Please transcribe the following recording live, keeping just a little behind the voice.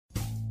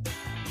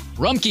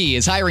Rumpke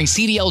is hiring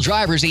CDL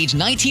drivers age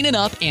 19 and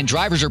up, and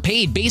drivers are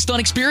paid based on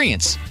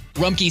experience.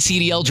 Rumpke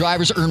CDL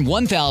drivers earn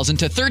 $1,000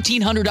 to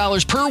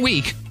 $1,300 per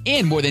week,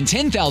 and more than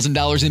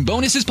 $10,000 in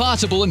bonuses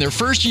possible in their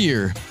first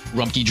year.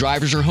 Rumpke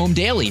drivers are home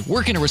daily,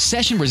 work in a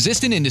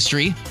recession-resistant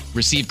industry,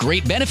 receive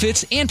great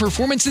benefits and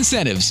performance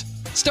incentives.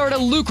 Start a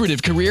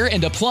lucrative career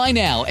and apply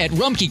now at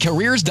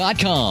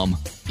rumpkecareers.com.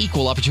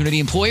 Equal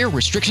opportunity employer.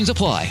 Restrictions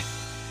apply.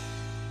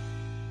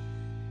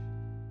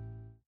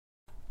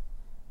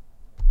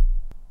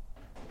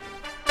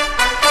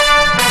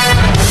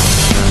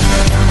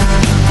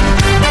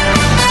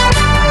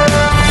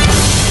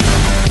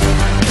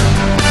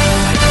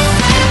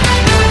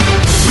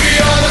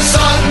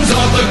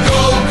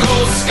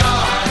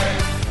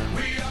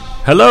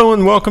 Hello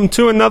and welcome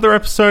to another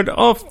episode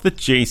of the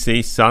GC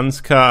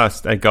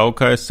Sunscast, a Gold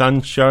Coast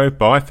Suns show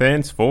by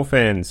fans for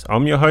fans.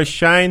 I'm your host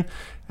Shane,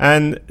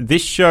 and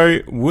this show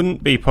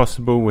wouldn't be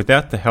possible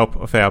without the help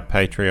of our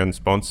Patreon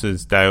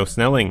sponsors Dale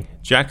Snelling,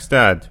 Jack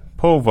Stad,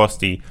 Paul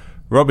Vosti,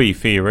 Robbie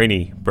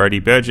Fiorini, Brody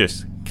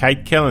Burgess,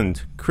 Kate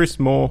Kelland, Chris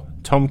Moore,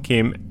 Tom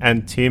Kim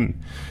and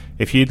Tim.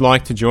 If you'd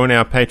like to join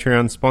our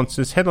Patreon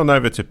sponsors, head on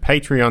over to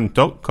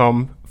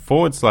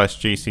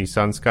patreon.com/GC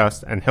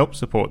Sunscast and help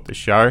support the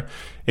show.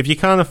 If you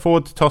can't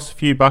afford to toss a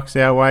few bucks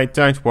our way,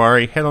 don't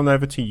worry. Head on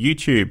over to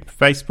YouTube,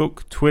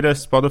 Facebook, Twitter,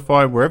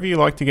 Spotify, wherever you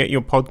like to get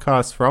your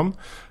podcasts from.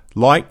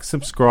 Like,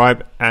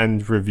 subscribe,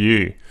 and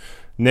review.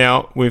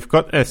 Now, we've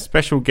got a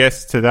special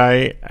guest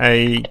today,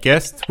 a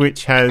guest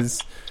which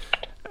has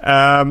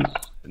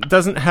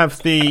doesn't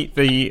have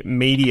the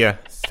media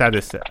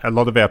status a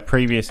lot of our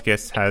previous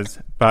guests has,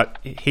 but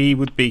he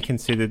would be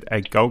considered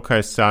a Gold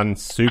Coast Sun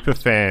super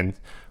fan.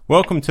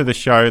 Welcome to the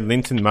show,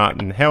 Linton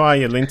Martin. How are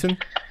you, Linton?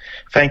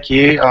 Thank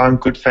you. I'm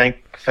good,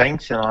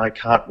 thanks, and I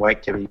can't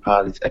wait to be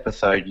part of this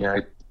episode.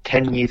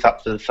 10 years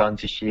up to the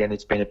Suns this year, and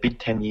it's been a big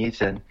 10 years,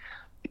 and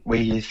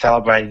we're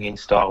celebrating in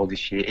style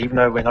this year. Even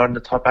though we're not in the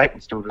top 8,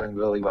 we're still doing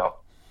really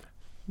well.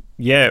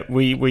 Yeah,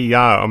 we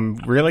are. I'm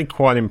really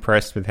quite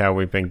impressed with how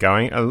we've been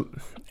going.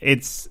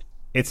 It's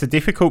a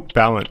difficult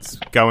balance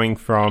going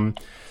from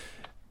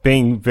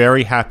being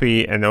very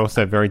happy and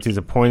also very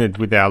disappointed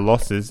with our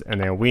losses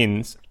and our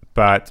wins,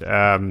 but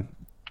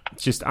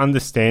just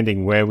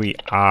understanding where we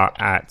are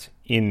at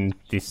in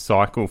this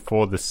cycle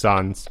for the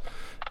Suns.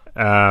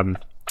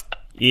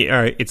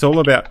 It's all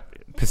about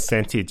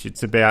percentage.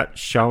 It's about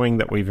showing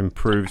that we've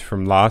improved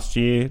from last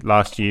year.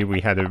 Last year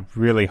we had a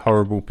really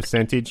horrible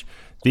percentage.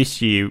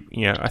 This year,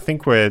 I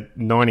think we're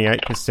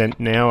 98%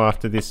 now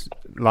after this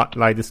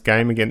latest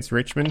game against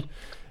Richmond,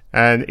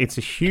 and it's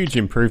a huge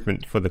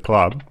improvement for the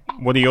club.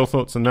 What are your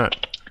thoughts on that?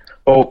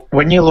 Well,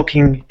 when you're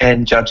looking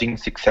and judging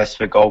success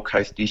for Gold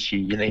Coast this year,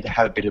 you need to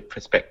have a bit of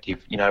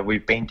perspective.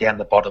 We've been down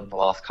the bottom the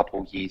last couple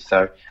of years,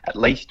 so at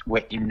least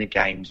we're in the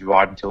games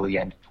right until the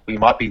end. We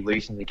might be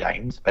losing the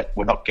games, but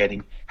we're not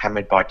getting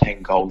hammered by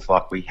 10 goals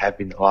like we have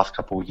in the last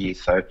couple of years.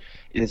 So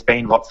there's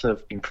been lots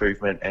of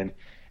improvement, and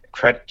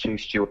credit to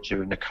Stuart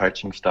Dew and the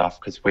coaching staff,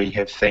 because we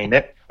have seen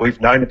it.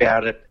 We've known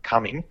about it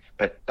coming,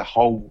 but the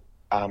whole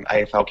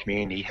AFL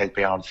community has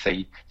been able to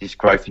see this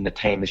growth in the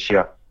team this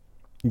year.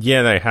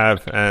 Yeah, they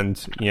have,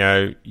 and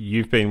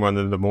you've been one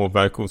of the more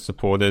vocal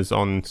supporters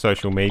on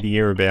social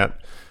media about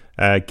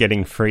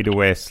getting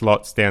free-to-wear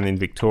slots down in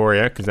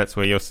Victoria, because that's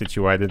where you're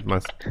situated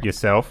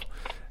yourself.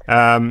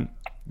 Have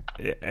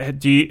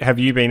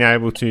you been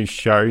able to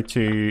show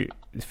to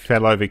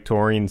fellow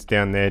Victorians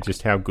down there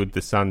just how good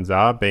the Suns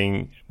are,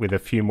 being with a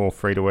few more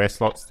free-to-wear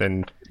slots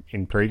than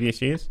in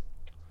previous years?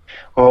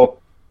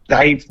 Well,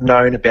 they've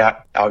known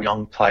about our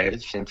young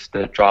players since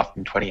the draft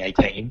in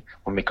 2018,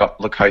 when we got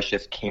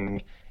Lukosius,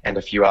 King, and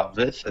a few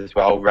others as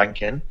well,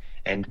 Rankin,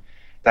 and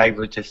they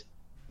were just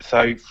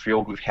so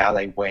thrilled with how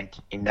they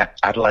went in that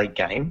Adelaide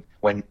game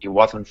when it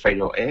wasn't free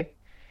to air,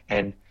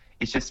 and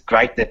it's just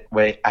great that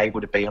we're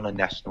able to be on a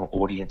national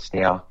audience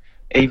now,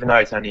 even though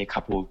it's only a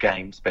couple of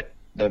games, but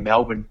the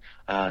Melbourne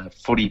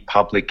footy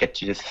public get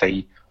to just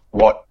see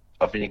what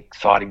of an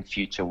exciting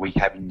future we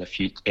have in the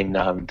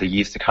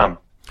years to come.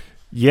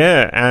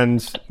 Yeah,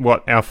 and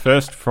our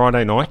first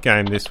Friday night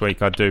game this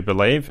week, I do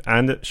believe,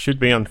 and it should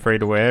be on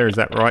free-to-air. Is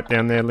that right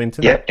down there,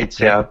 Linton? Yeah, it's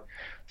our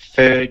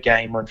third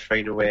game on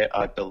free-to-air,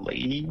 I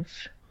believe.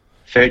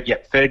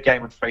 Third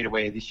game on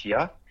free-to-air this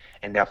year,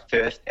 and our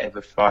first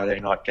ever Friday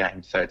night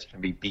game, so it's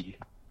going to be big.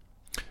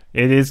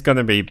 It is going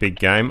to be a big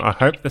game. I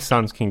hope the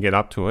Suns can get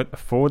up to it. A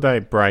 4-day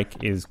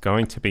break is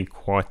going to be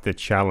quite the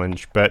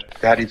challenge, but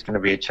that is going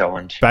to be a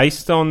challenge.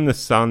 Based on the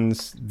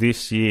Suns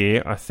this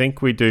year, I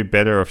think we do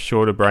better of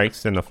shorter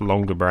breaks than of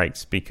longer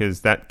breaks,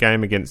 because that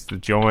game against the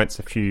Giants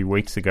a few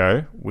weeks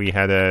ago, we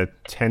had a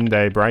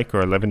 10-day break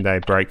or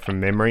 11-day break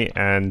from memory,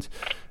 and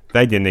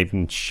they didn't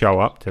even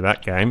show up to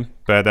that game.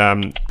 But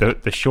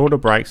the shorter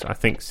breaks, I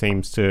think,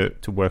 seems to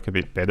work a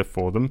bit better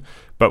for them.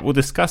 But we'll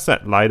discuss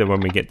that later when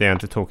we get down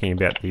to talking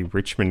about the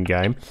Richmond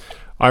game.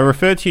 I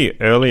referred to you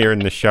earlier in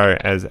the show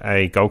as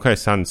a Gold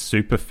Coast Suns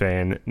super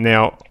fan.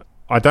 Now,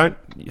 I don't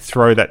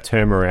throw that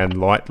term around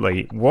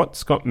lightly.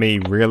 What's got me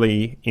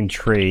really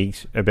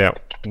intrigued about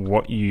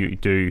what you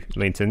do,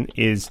 Linton,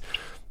 is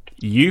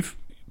you've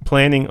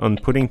planning on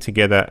putting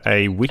together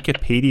a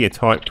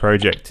Wikipedia-type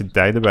project to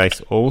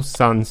database all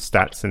Suns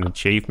stats and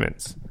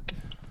achievements.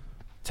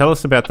 Tell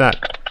us about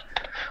that.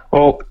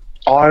 Well,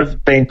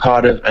 I've been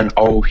part of an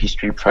oral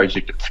history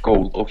project at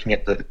school, looking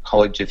at the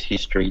college's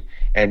history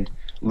and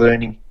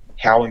learning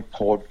how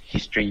important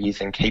history is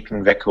and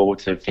keeping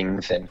records of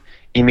things and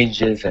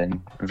images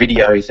and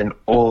videos and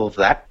all of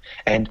that.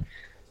 And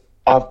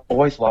I've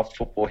always loved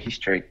football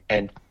history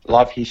and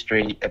love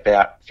history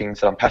about things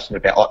that I'm passionate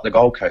about, like the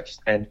Gold Coast.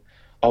 And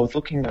I was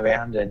looking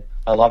around and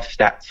I love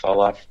stats, I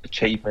love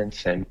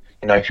achievements and,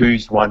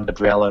 who's won the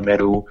Brownlow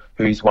medal,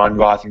 who's won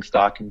Rising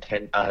Star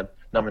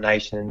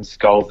nominations,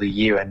 Goal of the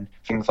Year and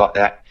things like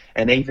that.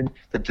 And even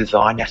the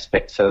design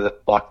aspect, so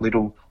that like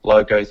little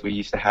logos we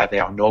used to have,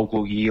 our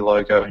inaugural year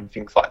logo and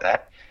things like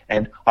that.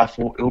 And I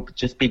thought it would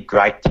just be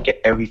great to get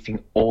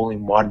everything all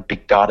in one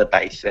big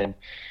database. And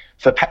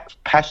for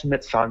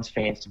passionate Suns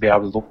fans to be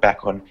able to look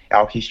back on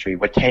our history.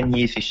 We're 10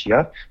 years this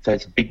year, so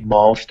it's a big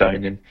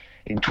milestone. And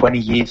in 20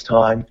 years'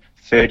 time,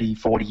 30,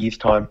 40 years'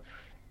 time,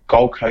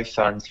 Gold Coast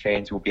Suns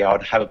fans will be able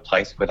to have a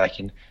place where they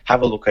can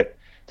have a look at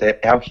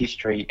our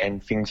history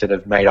and things that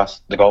have made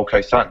us the Gold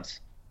Coast Suns.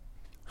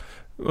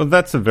 Well,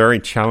 that's a very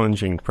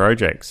challenging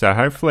project. So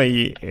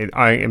hopefully,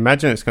 I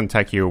imagine it's going to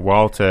take you a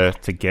while to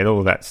get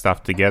all that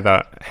stuff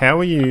together. How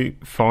are you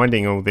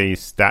finding all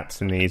these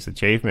stats and these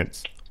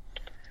achievements?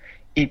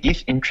 It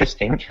is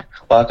interesting.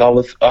 Like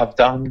I've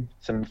done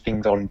some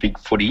things on Big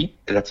Footy.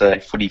 That's a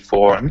footy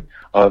forum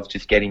of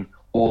just getting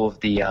all of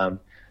the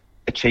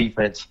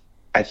achievements,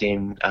 as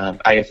in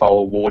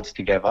AFL awards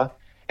together.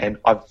 And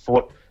I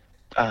thought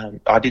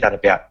I did that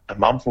about a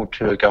month or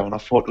two ago, and I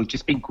thought it would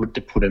just be good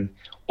to put them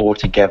all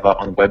together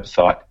on the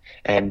website.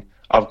 And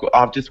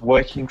I'm just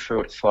working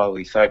through it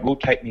slowly, so it will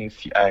take me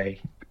a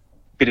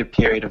bit of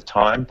period of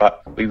time,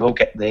 but we will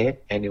get there,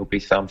 and it'll be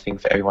something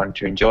for everyone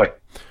to enjoy.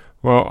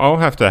 Well, I'll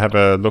have to have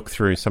a look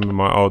through some of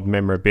my old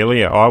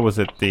memorabilia. I was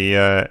at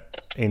the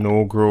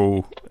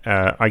inaugural,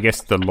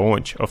 the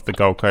launch of the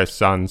Gold Coast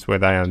Suns, where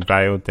they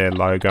unveiled their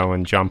logo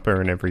and jumper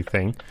and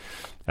everything.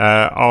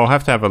 I'll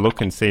have to have a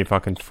look and see if I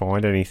can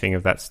find anything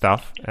of that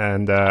stuff,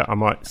 and I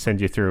might send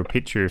you through a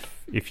picture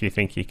if you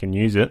think you can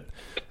use it.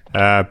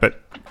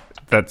 But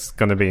that's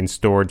going to be in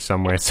storage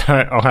somewhere, so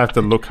I'll have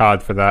to look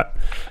hard for that.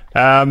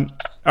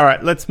 All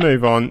right, let's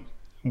move on.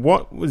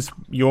 What was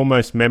your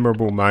most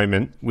memorable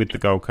moment with the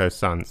Gold Coast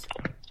Suns?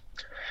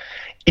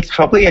 It's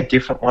probably a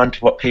different one to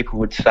what people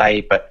would say,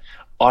 but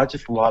I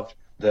just love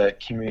the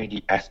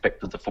community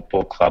aspect of the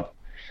football club.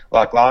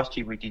 Like last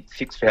year, we did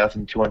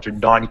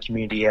 6,290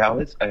 community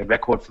hours, a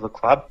record for the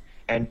club.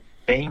 And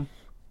being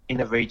in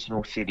a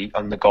regional city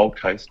on the Gold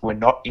Coast, we're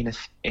not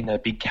in a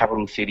big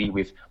capital city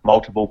with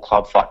multiple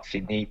clubs like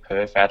Sydney,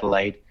 Perth,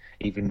 Adelaide,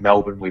 even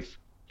Melbourne with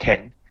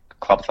 10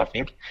 clubs, I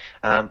think.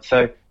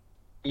 So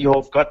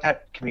you've got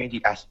that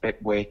community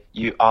aspect where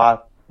you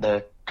are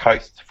the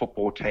Coast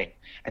football team.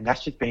 And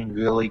that's just been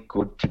really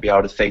good to be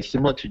able to see,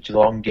 similar to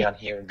Geelong down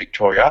here in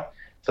Victoria.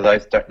 For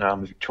those who don't know,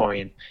 I'm a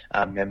Victorian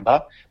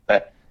member,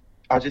 but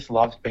I just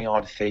love being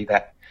able to see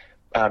that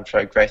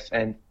progress.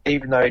 And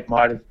even though it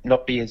might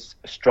not be as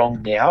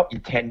strong now, in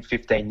 10,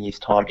 15 years'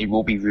 time, it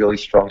will be really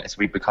strong as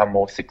we become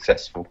more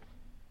successful.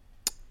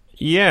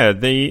 Yeah,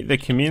 the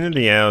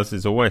community hours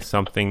is always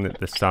something that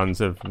the Suns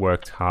have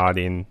worked hard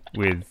in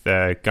with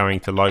going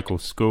to local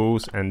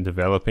schools and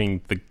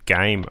developing the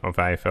game of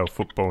AFL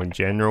football in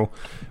general.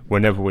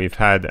 Whenever we've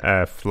had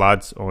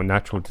floods or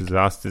natural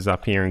disasters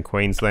up here in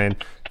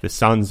Queensland, the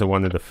Suns are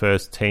one of the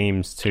first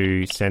teams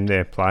to send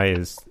their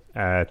players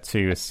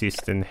to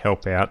assist and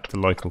help out the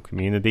local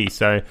community.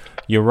 So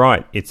you're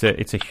right, it's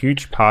a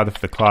huge part of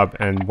the club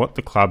and what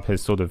the club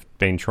has sort of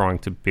been trying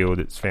to build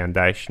its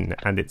foundation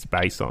and its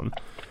base on.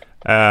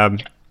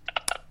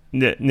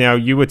 Now,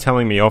 you were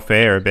telling me off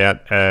air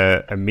about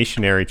a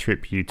missionary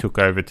trip you took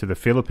over to the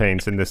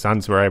Philippines and the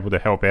Suns were able to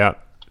help out.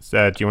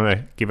 So do you want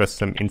to give us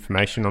some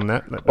information on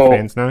that, let the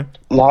fans know?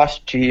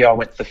 Last year I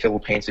went to the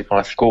Philippines with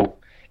my school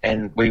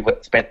and we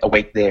spent a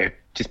week there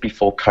just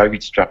before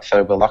COVID struck,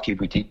 so we're lucky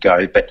we did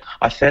go. But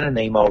I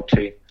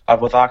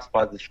was asked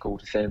by the school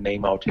to send an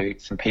email to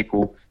some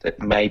people that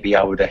may be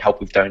able to help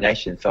with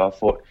donations. So I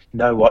thought, you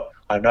know what?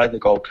 I know the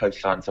Gold Coast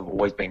Suns have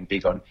always been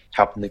big on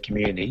helping the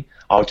community.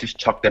 I'll just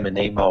chuck them an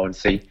email and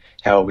see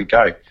how we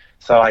go.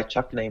 So I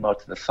chucked an email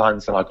to the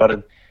Suns and I got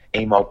an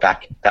email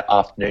back that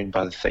afternoon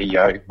by the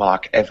CEO,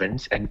 Mark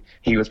Evans, and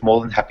he was more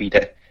than happy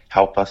to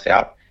help us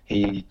out.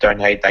 They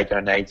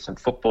donated some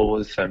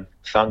footballers, some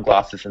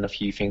sunglasses and a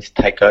few things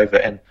to take over.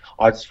 And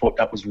I just thought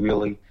that was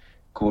really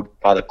good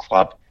by the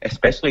club,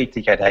 especially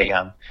to get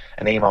an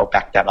email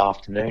back that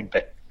afternoon.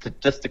 But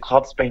the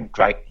club's been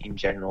great in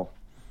general.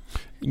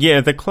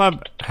 Yeah, the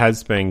club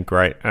has been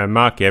great.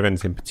 Mark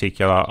Evans in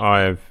particular,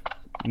 I have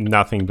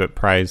nothing but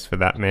praise for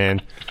that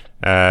man.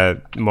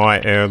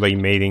 My early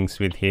meetings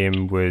with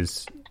him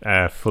was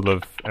full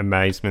of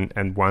amazement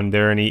and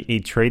wonder, and he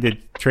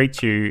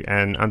treats you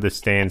and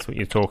understands what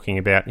you're talking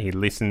about. He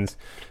listens,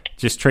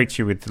 just treats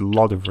you with a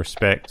lot of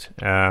respect,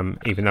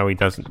 even though he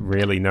doesn't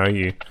really know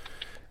you.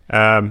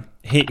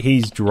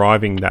 He's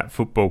driving that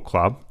football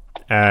club,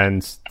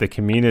 and the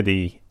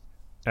community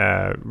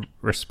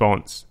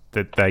response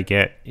that they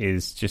get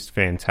is just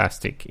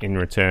fantastic in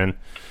return.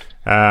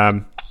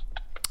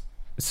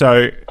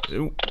 So,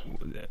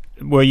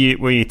 were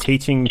you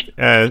teaching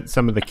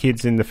some of the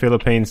kids in the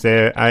Philippines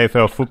there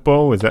AFL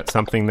football? Was that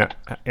something that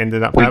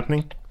ended up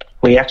happening?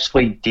 We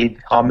actually did.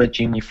 I'm a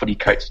junior footy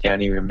coach down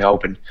here in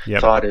Melbourne,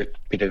 Yep. so I had a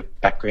bit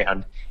of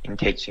background in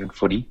teaching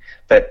footy.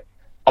 But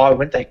I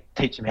went to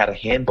teach them how to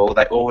handball.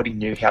 They already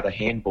knew how to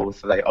handball,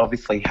 so they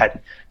obviously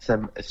had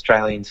some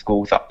Australian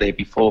schools up there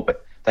before,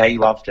 but they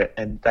loved it,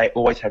 and they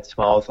always had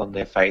smiles on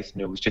their face,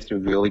 and it was just a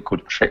really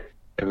good trip.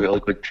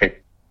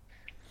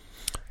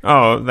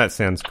 Oh, that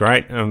sounds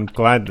great. I'm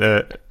glad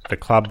that the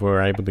club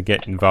were able to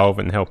get involved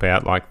and help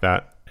out like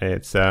that.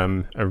 It's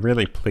a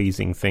really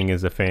pleasing thing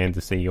as a fan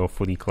to see your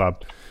footy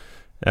club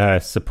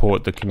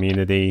support the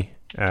community.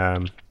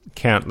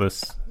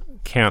 Countless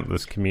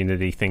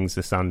community things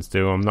the Suns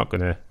do. I'm not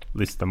going to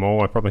list them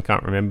all. I probably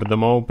can't remember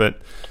them all,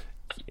 but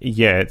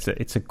yeah,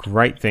 it's a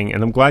great thing,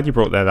 and I'm glad you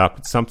brought that up.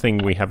 It's something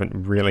we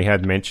haven't really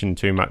had mentioned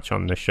too much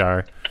on the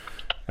show.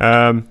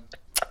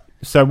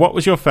 So what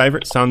was your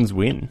favourite Suns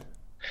win?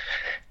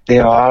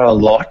 There are a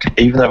lot.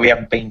 Even though we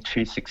haven't been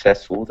too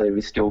successful, there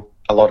is still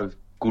a lot of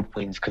good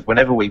wins, because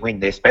whenever we win,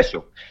 they're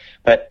special.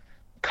 But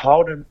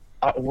Carlton,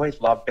 I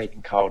always love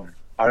beating Carlton.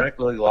 I don't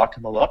really like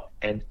them a lot,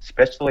 and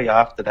especially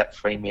after that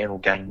Fremantle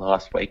game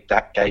last week,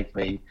 that gave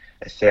me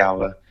a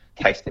sour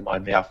taste in my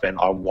mouth, and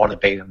I want to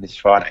beat them this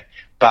Friday.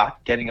 But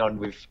getting on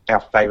with our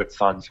favourite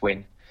Suns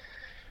win,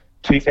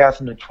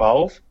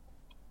 2012,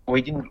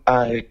 we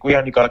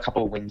only got a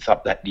couple of wins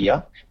up that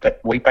year,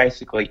 but we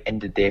basically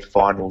ended their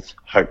finals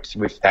hopes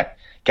with that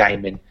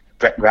game, and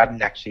Brett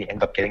Radden actually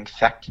ended up getting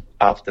sacked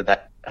after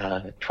that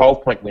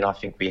 12-point win I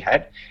think we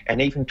had.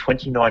 And even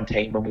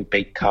 2019 when we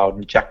beat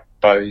Carlton, Jack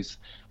Bowes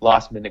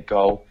last-minute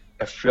goal,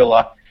 a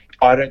thriller.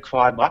 I don't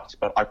cry much,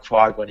 but I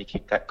cried when he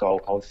kicked that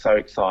goal. I was so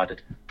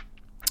excited.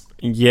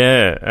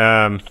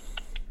 Yeah,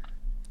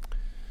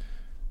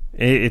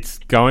 it's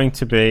going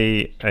to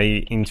be a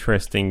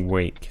interesting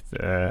week.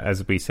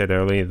 As we said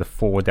earlier, the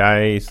 4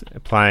 days,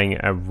 playing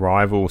a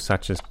rival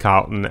such as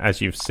Carlton.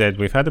 As you've said,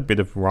 we've had a bit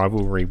of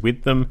rivalry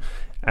with them.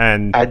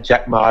 And add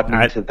Jack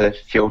Martin to the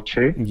field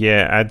too.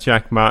 Yeah, add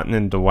Jack Martin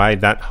and the way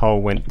that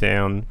hole went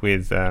down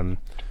with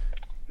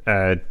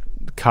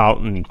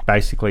Carlton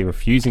basically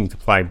refusing to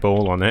play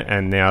ball on it,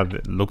 and now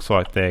it looks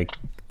like they've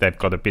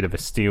got a bit of a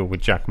steal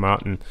with Jack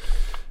Martin.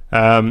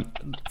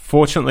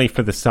 Fortunately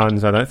for the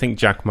Suns, I don't think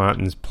Jack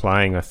Martin's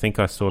playing. I think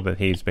I saw that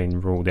he's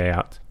been ruled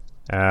out.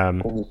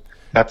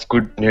 That's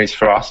good news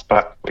for us,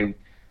 but we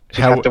just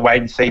have to wait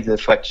and see the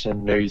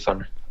selection news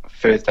on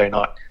Thursday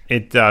night.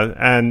 It does,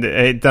 and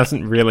it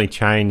doesn't really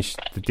change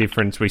the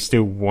difference. We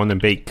still want to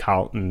beat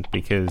Carlton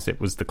because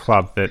it was the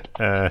club that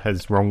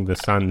has wronged the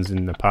Suns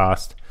in the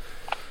past.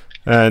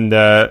 And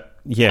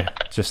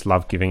just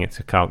love giving it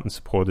to Carlton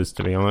supporters,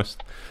 to be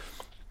honest.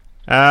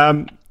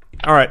 All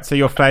right, so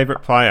your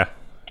favourite player?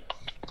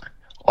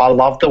 I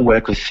love the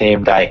work with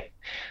Sam Day.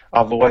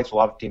 I've always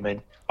loved him,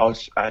 and I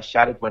was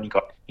shattered when he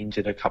got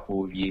injured a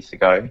couple of years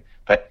ago,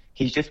 but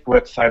he's just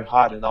worked so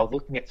hard, and I was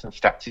looking at some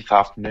stats this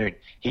afternoon.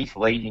 He's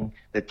leading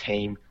the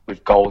team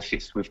with goal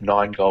assists, with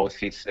 9 goal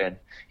assists, and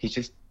he's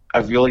just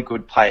a really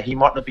good player. He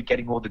might not be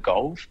getting all the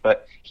goals,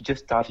 but he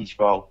just does his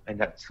role, and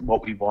that's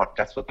what we want.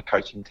 That's what the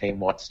coaching team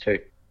wants too.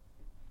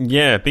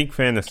 Yeah, big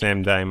fan of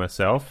Sam Day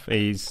myself.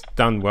 He's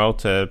done well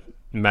to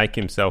make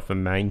himself a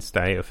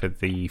mainstay of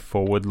the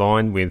forward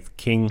line with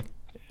King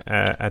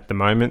at the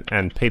moment,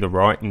 and Peter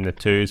Wright in the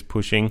twos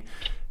pushing.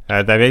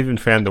 They've even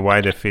found a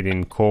way to fit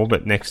in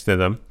Corbett next to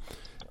them.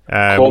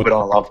 Corbett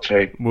I love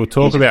too. We'll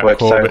talk about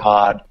Corbett. So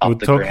hard up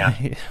the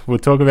ground. We'll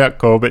talk about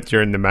Corbett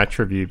during the match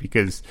review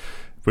because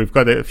we've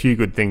got a few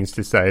good things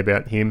to say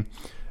about him.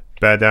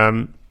 But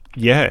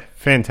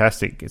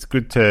fantastic. It's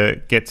good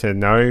to get to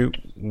know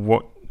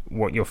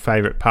what your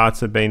favourite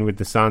parts have been with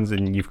the Suns,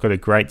 and you've got a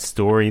great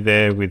story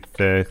there with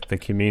the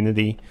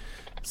community.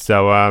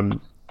 So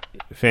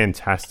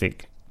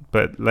fantastic.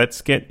 But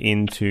let's get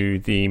into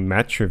the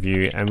match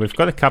review, and we've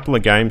got a couple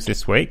of games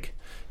this week.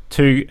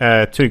 Two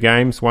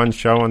games, one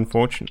show,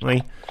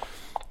 unfortunately.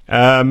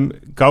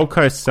 Gold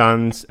Coast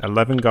Suns,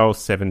 11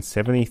 goals,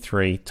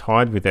 773,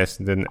 tied with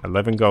Essendon,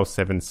 11 goals,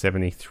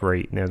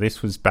 773. Now,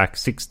 this was back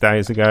 6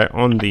 days ago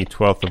on the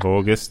 12th of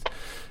August.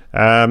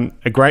 A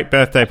great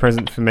birthday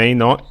present for me,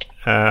 not.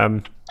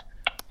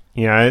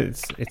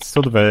 It's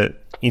sort of a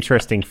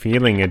interesting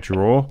feeling, a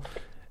draw.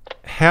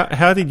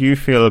 How did you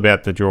feel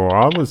about the draw?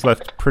 I was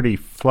left pretty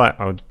flat.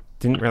 I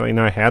didn't really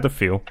know how to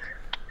feel.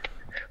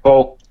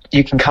 Well,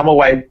 you can come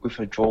away with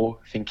a draw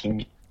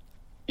thinking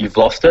you've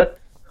lost it,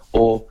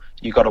 or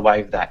you got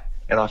away with that.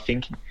 And I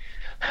think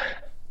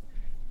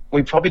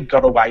we probably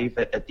got away with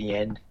it at the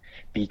end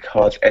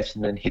because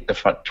Essendon hit the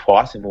front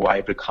twice and were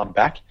able to come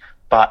back.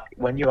 But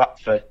when you're up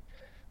for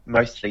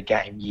most of the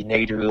game, you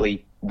need to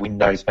really win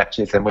those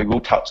matches, and we will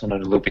touch on it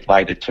a little bit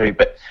later too.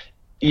 But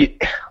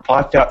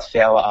I felt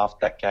sour after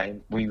that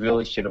game. We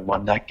really should have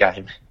won that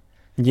game.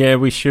 Yeah,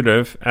 we should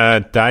have.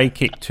 Day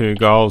kicked 2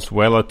 goals,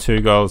 Weller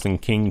 2 goals,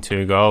 and King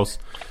 2 goals.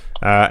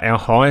 Our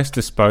highest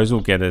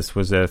disposal getters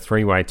was a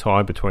 3-way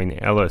tie between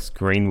Ellis,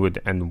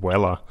 Greenwood, and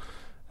Weller.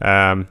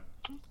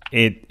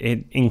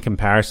 In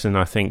comparison,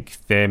 I think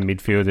their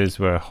midfielders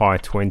were high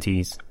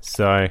 20s,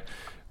 so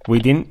we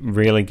didn't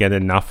really get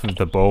enough of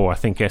the ball. I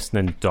think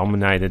Essendon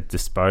dominated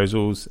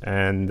disposals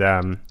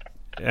and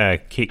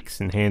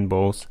kicks and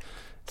handballs,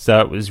 so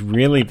it was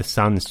really the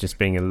Suns just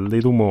being a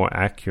little more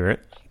accurate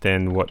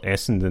than what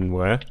Essendon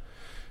were.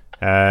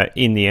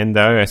 In the end,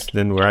 though,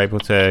 Essendon were able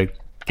to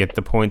get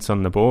the points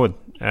on the board,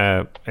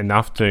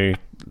 enough to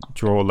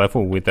draw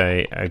level with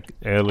a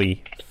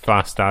early,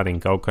 fast-starting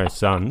Gold Coast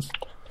Suns.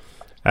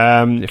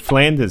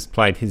 Flanders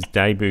played his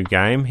debut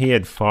game. He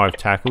had 5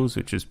 tackles,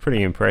 which was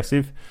pretty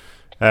impressive.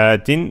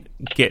 Didn't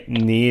get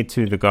near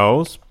to the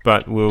goals,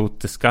 but we'll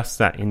discuss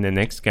that in the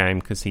next game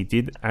because he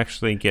did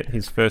actually get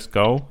his first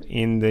goal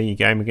in the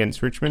game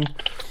against Richmond.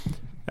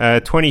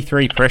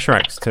 23 pressure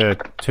acts to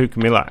Tuke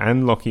Miller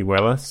and Lockie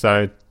Weller,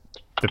 so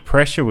the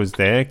pressure was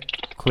there.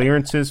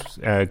 Clearances,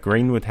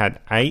 Greenwood had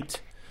 8.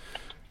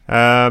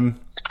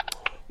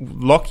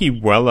 Lockie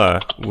Weller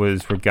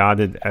was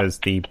regarded as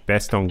the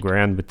best on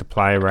ground with the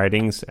player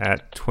ratings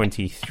at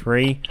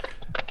 23.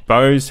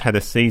 Bose had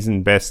a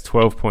season best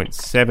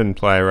 12.7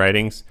 player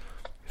ratings.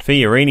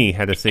 Fiorini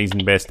had a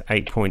season best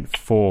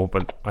 8.4,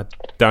 but I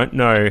don't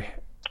know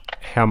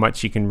how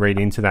much you can read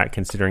into that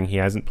considering he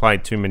hasn't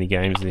played too many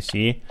games this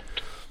year.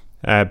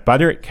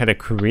 Buderick had a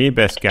career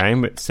best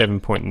game at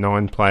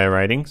 7.9 player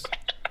ratings,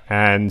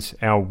 and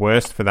our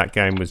worst for that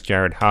game was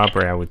Jared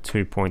Harbrow with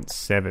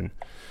 2.7.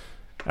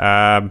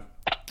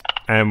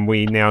 And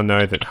we now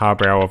know that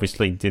Harbrow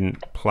obviously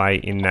didn't play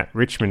in that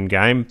Richmond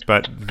game,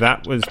 but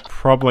that was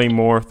probably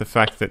more of the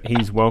fact that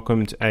he's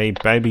welcomed a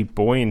baby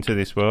boy into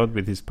this world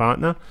with his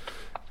partner.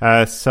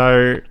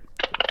 So,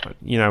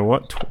 you know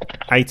what,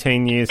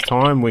 18 years'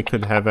 time, we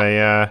could have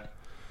a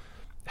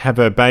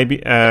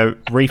baby,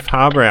 Reef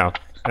Harbrow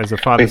as a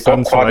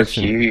father-son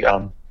selection. We've got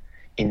quite a few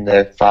in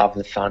the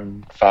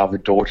father-son,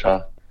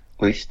 father-daughter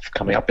lists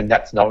coming up, and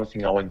that's another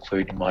thing I'll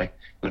include in my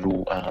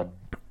little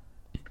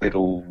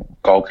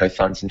Gold Coast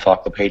Suns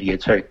encyclopedia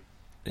too.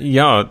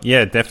 Yeah,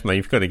 definitely.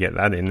 You've got to get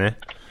that in there.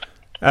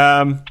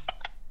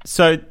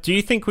 So, do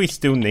you think we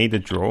still need a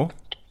draw?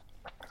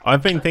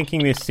 I've been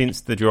thinking this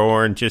since the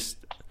draw, and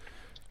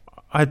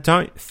I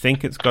don't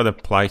think it's got a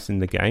place in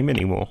the game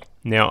anymore.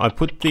 Now, I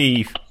put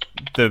the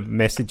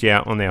message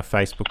out on our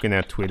Facebook and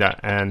our Twitter,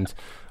 and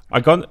I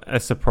got a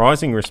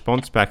surprising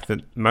response back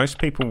that most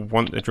people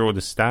want the draw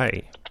to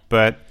stay,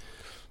 but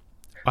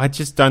I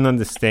just don't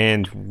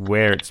understand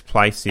where its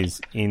place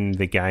is in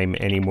the game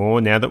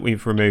anymore. Now that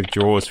we've removed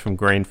draws from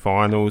grand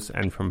finals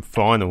and from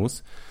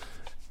finals,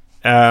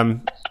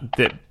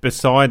 that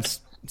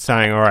besides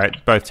saying, all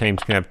right, both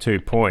teams can have 2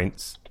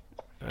 points,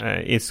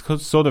 it's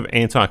sort of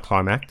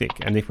anticlimactic.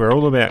 And if we're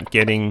all about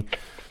getting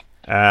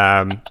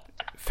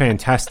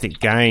fantastic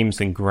games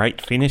and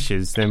great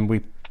finishes, then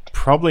we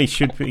probably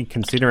should be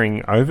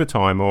considering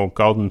overtime or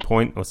golden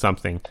point or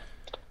something.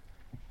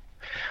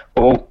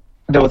 Well,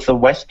 there was the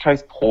West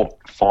Coast Port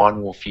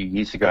final a few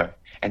years ago,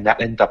 and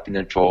that ended up in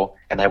a draw,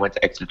 and they went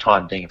to extra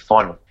time being a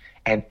final.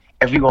 And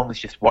everyone was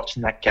just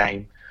watching that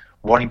game,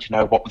 wanting to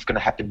know what was going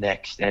to happen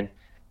next. And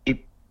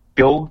it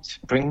brings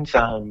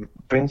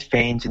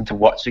fans in to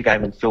watch the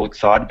game and feel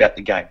excited about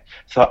the game.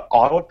 So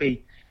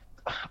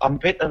I'm a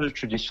bit of a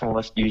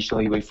traditionalist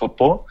usually with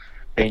football,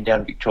 being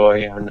down in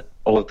Victoria and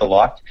all of the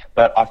like,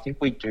 but I think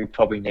we do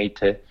probably need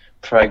to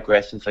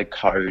progress as a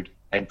code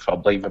and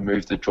probably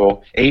remove the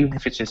draw, even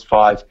if it's just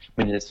 5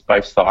 minutes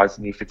both sides,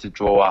 and if it's a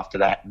draw after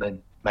that, and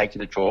then make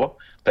it a draw.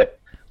 But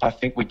I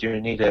think we do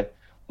need to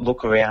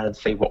look around and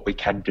see what we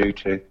can do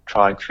to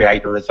try and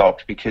create a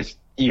result, because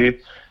you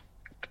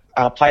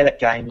play that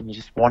game and you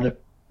just want to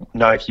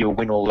know if you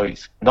win or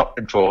lose. Not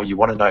a draw, you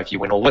want to know if you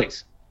win or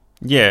lose.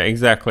 Yeah,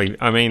 exactly.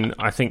 I mean,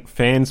 I think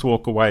fans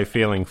walk away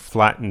feeling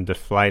flat and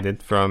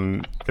deflated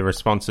from the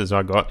responses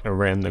I got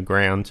around the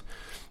ground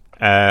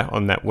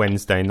on that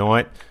Wednesday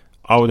night.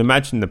 I would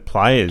imagine the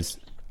players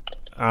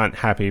aren't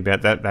happy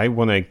about that. They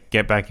want to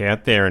get back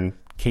out there and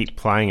keep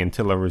playing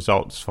until a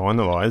result's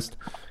finalised.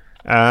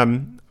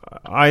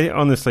 I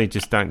honestly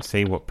just don't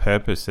see what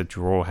purpose a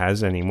draw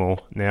has anymore.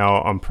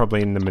 Now, I'm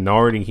probably in the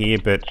minority here,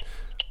 but,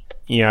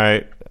 you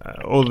know,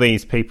 all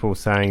these people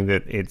saying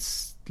that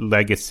it's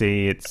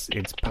legacy, it's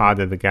part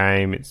of the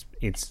game, it's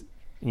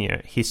you know,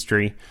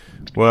 history.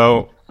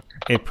 Well,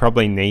 it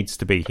probably needs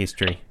to be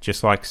history,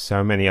 just like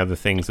so many other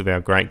things of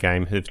our great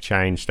game have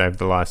changed over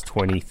the last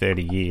 20,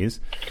 30 years.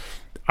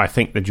 I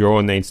think the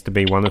draw needs to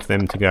be one of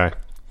them to go.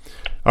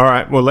 All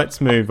right, well,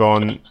 let's move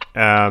on.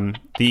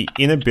 The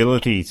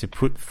inability to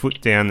put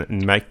foot down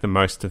and make the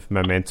most of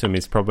momentum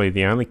is probably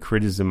the only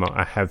criticism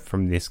I have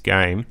from this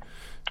game.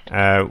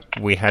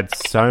 We had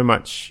so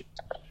much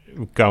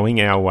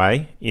going our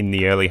way in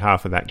the early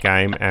half of that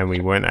game, and we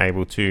weren't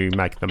able to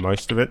make the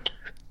most of it.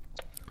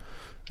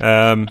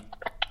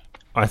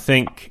 I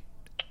think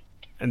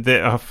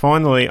that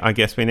finally, I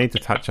guess we need to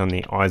touch on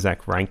the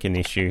Isaac Rankine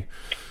issue.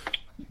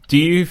 Do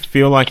you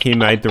feel like he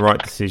made the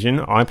right decision?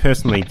 I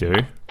personally do.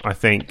 I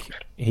think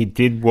he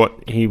did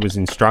what he was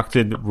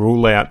instructed,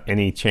 rule out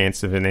any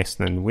chance of an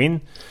Essendon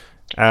win.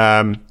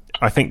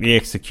 I think the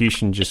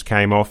execution just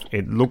came off.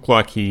 It looked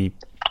like he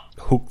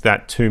hooked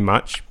that too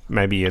much,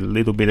 maybe a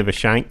little bit of a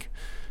shank,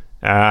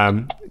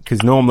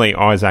 because normally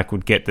Isaac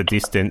would get the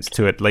distance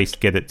to at least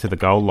get it to the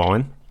goal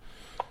line.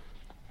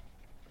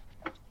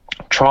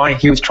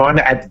 He was trying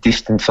to add the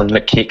distance on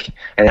the kick,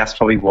 and that's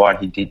probably why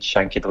he did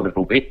shank it a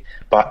little bit.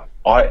 But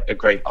I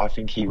agree. I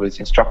think he was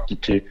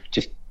instructed to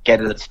just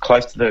get it as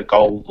close to the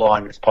goal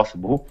line as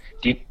possible.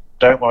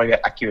 Don't worry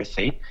about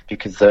accuracy,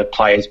 because the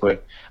players were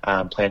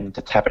planning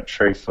to tap it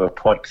through for a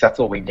point, because that's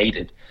all we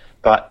needed.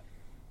 But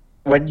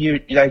when you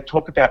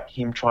talk about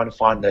him trying to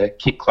find the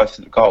kick close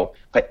to the goal,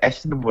 but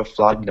Essendon were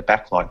flooding the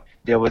back line.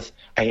 There was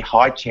a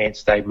high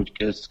chance they were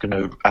just going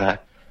to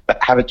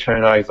have a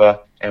turnover,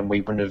 and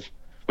he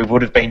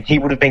would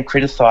have been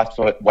criticised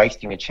for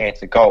wasting a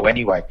chance at goal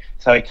anyway.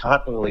 So he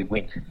can't really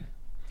win.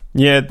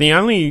 Yeah, the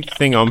only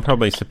thing I'm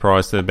probably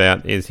surprised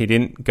about is he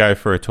didn't go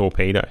for a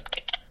torpedo.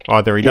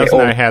 Either he doesn't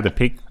know how to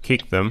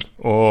kick them,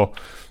 or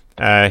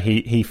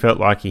he felt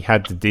like he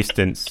had the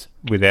distance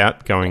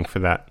without going for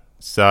that.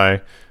 So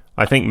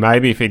I think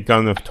maybe if he'd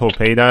gone with a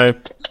torpedo,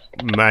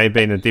 may have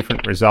been a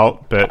different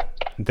result, but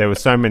there were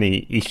so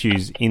many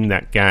issues in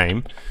that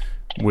game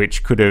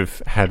which could have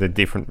had a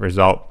different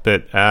result.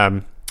 But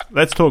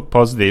let's talk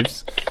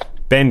positives.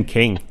 Ben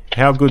King,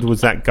 how good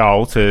was that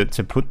goal to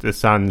put the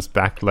Suns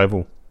back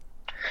level?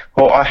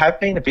 Well, I have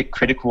been a bit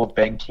critical of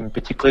Ben King,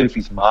 particularly with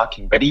his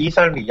marking, but he is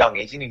only young.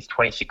 He's in his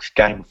 26th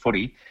game of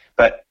footy,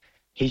 but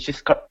he's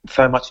just got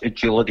so much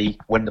agility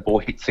when the ball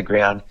hits the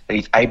ground that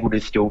he's able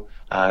to still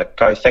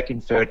go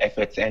second, third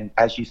efforts, and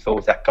as you saw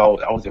with that goal,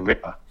 that was a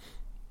ripper.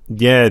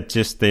 Yeah,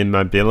 just the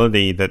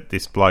mobility that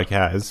this bloke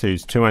has,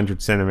 who's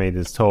 200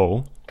 centimetres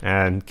tall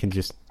and can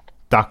just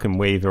duck and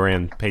weave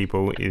around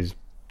people, is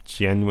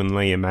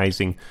genuinely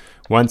amazing.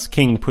 Once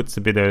King puts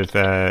a bit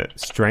of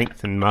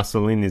strength and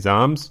muscle in his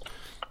arms,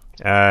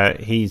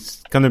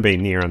 he's going to be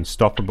near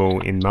unstoppable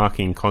in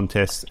marking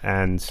contests.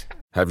 And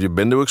have you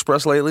been to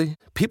Express lately?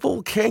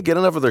 People can't get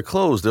enough of their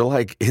clothes. They're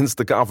like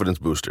instant confidence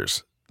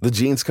boosters. The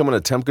jeans come in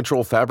a temp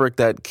control fabric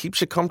that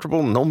keeps you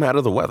comfortable no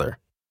matter the weather.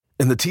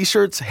 And the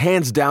t-shirts,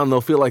 hands down,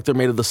 they'll feel like they're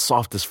made of the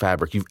softest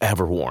fabric you've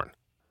ever worn.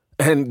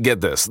 And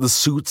get this, the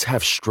suits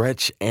have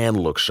stretch and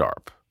look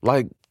sharp.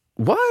 Like,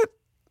 what?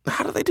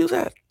 How do they do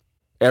that?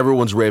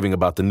 Everyone's raving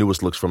about the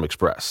newest looks from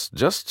Express.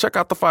 Just check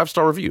out the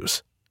 5-star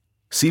reviews.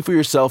 See for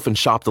yourself and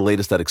shop the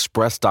latest at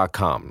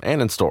express.com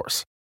and in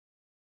stores.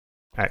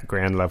 At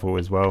ground level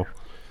as well.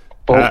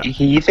 Well,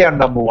 he is our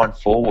number one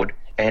forward,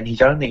 and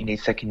he's only in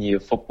his second year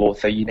of football,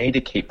 so you need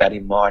to keep that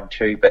in mind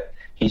too. But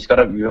he's got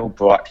a real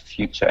bright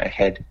future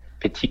ahead,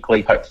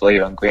 particularly hopefully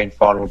on grand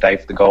final day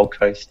for the Gold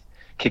Coast,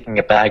 kicking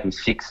a bag with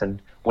 6 and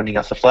winning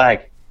us a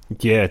flag.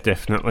 Yeah,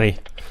 definitely.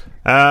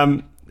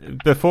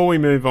 Before we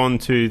move on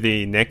to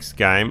the next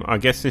game, I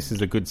guess this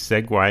is a good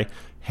segue.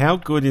 How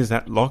good is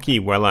that Lockie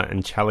Weller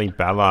and Charlie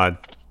Ballard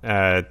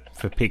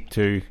for pick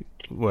 2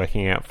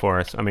 working out for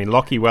us? I mean,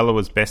 Lockie Weller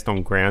was best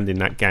on ground in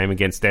that game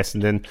against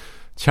Essendon.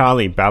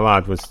 Charlie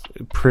Ballard was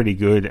pretty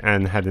good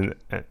and had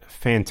a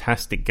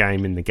fantastic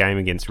game in the game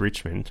against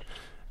Richmond.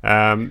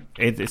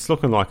 It's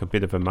looking like a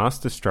bit of a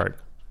masterstroke.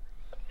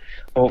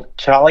 Well,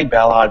 Charlie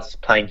Ballard's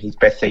playing his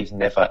best season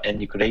ever,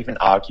 and you could even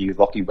argue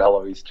Lockie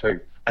Weller is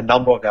too. A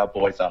number of our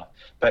boys are.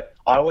 But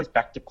I always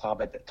backed the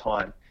club at the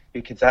time,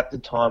 because at the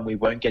time we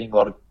weren't getting a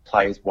lot of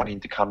players wanting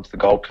to come to the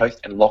Gold Coast,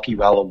 and Lockie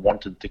Weller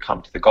wanted to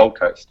come to the Gold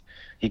Coast.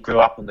 He grew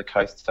up on the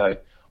coast, so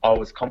I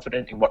was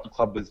confident in what the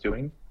club was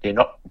doing. They're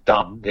not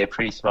dumb. They're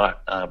pretty smart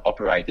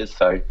operators.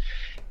 So,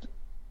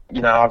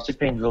 I've just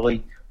been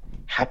really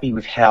happy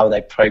with how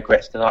they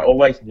progressed, and I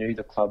always knew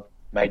the club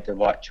made the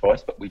right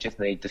choice, but we just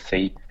need to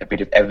see a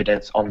bit of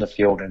evidence on the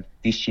field, and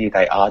this year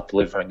they are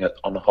delivering it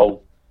on the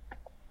whole.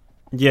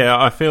 Yeah,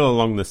 I feel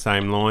along the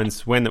same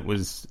lines. When it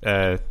was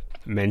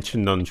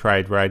mentioned on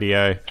Trade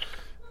Radio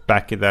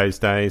back in those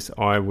days,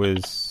 I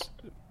was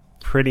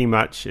pretty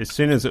much, as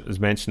soon as it was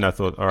mentioned, I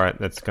thought, all right,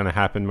 that's going to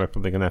happen. We're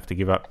probably going to have to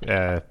give up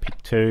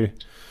pick 2.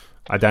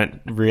 I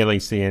don't really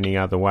see any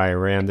other way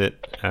around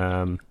it,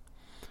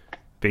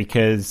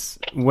 because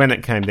when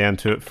it came down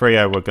to it,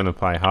 Freo were going to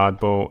play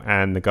hardball,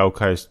 and the Gold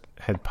Coast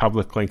had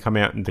publicly come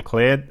out and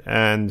declared,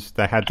 and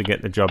they had to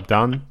get the job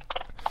done.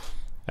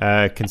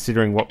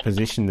 Considering what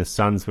position the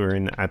Suns were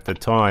in at the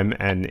time,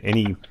 and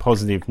any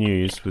positive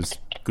news was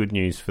good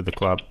news for the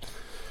club.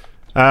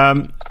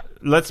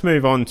 Let's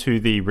move on to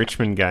the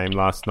Richmond game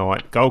last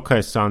night. Gold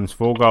Coast Suns,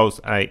 4 goals,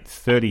 8,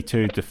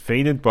 32,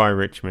 defeated by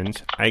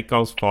Richmond, 8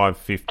 goals, 5,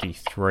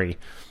 53.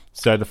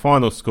 So the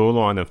final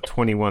scoreline of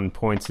 21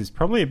 points is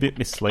probably a bit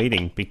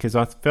misleading, because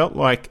I felt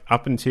like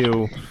up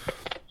until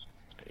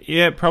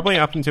Yeah, probably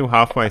up until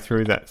halfway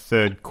through that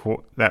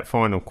that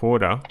final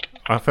quarter,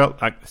 I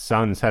felt like the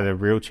Suns had a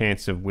real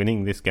chance of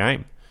winning this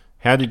game.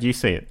 How did you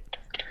see it?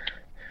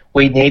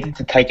 We needed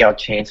to take our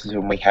chances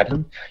when we had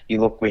them.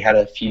 We had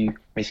a few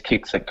missed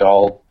kicks at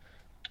goal.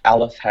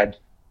 Alice had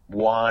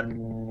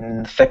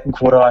one second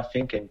quarter, I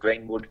think, and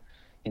Greenwood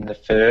in the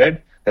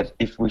third. That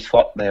if we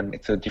slot them,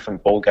 it's a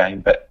different ball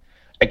game. But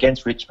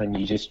against Richmond,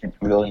 you just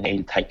really need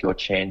to take your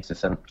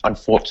chances, and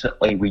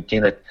unfortunately, we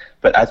didn't.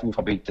 But as we'll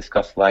probably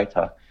discuss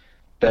later,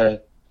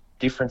 the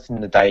difference in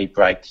the day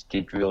breaks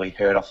did really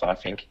hurt us. I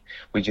think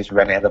we just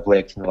ran out of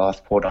legs in the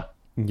last quarter.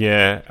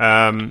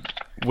 Yeah,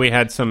 we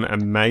had some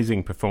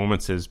amazing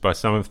performances by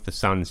some of the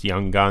Suns'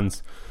 young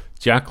guns.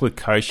 Jack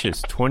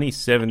Lukosius,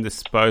 27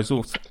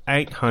 disposals,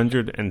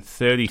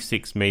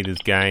 836 metres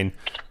gain.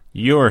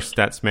 You're a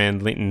stats man,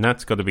 Linton.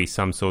 That's got to be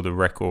some sort of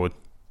record.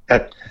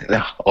 I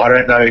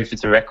don't know if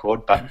it's a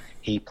record, but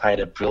he played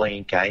a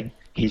brilliant game.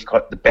 He's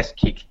got the best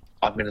kick,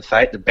 I'm going to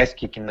say it, the best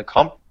kick in the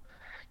comp.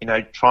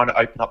 Trying to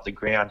open up the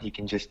ground, he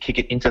can just kick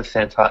it into the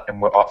centre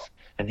and we're off.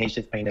 And he's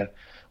just been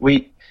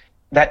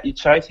it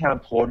shows how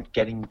important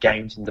getting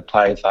games into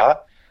players are.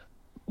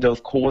 There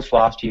was cause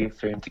last year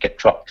for him to get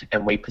dropped,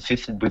 and we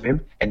persisted with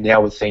him, and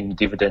now we're seeing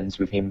dividends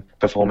with him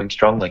performing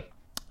strongly.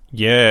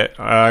 Yeah,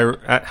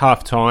 at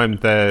half-time,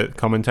 the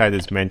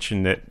commentators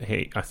mentioned that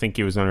I think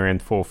he was on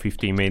around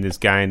 450 metres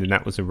gained, and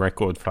that was a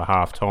record for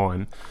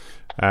half-time.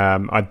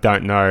 I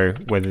don't know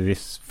whether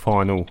this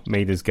final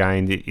metres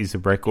gained is a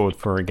record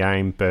for a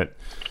game, but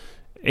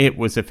it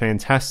was a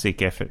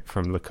fantastic effort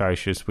from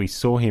Lukosius. We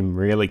saw him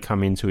really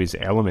come into his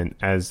element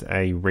as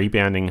a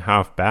rebounding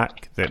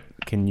half-back that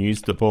can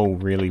use the ball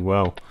really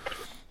well.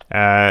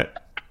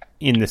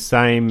 In the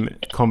same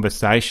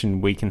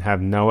conversation, we can have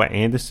Noah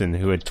Anderson,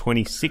 who had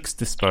 26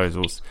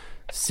 disposals,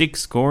 6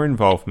 score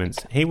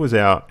involvements. He was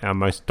our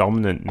most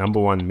dominant number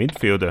one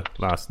midfielder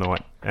last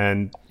night,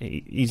 and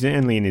he's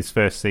only in his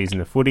first season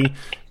of footy.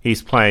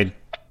 He's played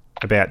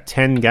about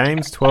 12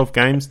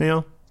 games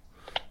now.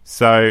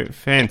 So,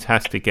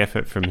 fantastic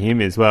effort from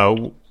him as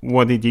well.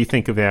 What did you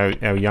think of our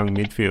young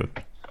midfield?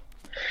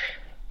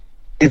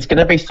 It's going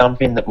to be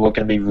something that we're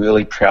going to be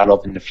really proud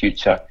of in the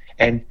future.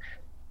 And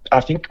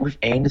I think with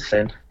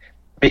Anderson,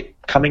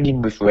 coming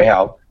in with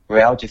Rao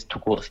just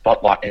took all the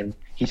spotlight and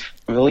he's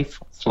really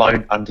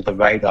flown under the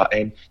radar.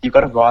 And you've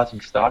got a rising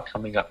star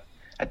coming up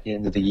at the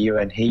end of the year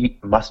and he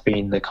must be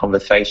in the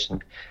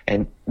conversation.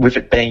 And with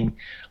it being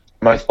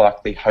most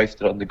likely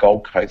hosted on the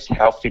Gold Coast,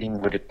 how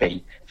fitting would it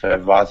be for a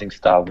Rising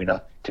Star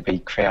winner to be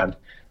crowned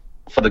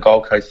for the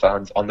Gold Coast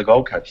Suns on the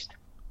Gold Coast?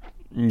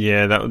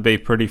 Yeah, that would be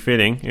pretty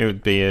fitting. It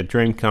would be a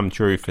dream come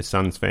true for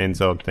Suns fans,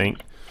 I would think.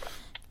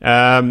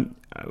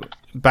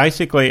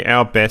 Basically,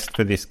 our best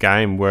for this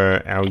game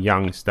were our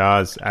young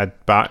stars. Add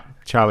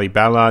Charlie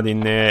Ballard in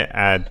there,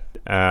 add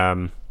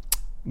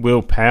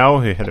Will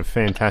Powell, who had a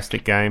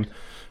fantastic game.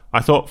 I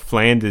thought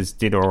Flanders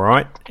did all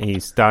right.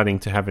 He's starting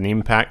to have an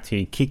impact.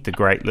 He kicked a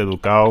great little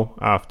goal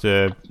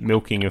after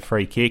milking a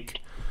free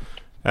kick.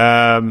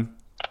 And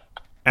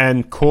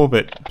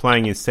Corbett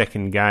playing his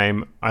second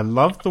game. I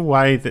love the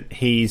way that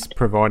he's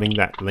providing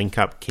that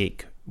link-up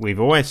kick. We've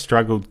always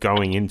struggled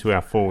going into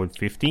our forward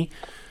 50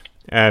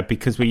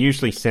 because we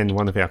usually send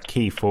one of our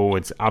key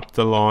forwards up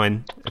the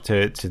line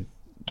to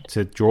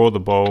draw the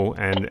ball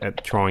and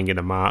try and get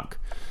a mark.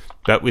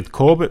 But with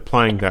Corbett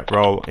playing that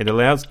role, it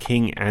allows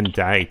King and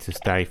Day to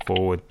stay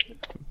forward,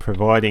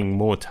 providing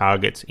more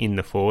targets in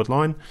the forward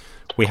line.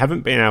 We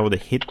haven't been able to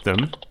hit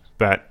them,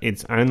 but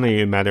it's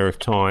only a matter of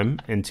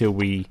time until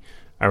we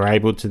are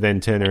able to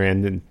then turn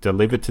around and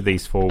deliver to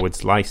these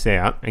forwards, lace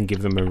out, and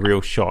give them a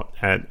real shot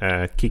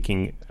at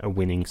kicking a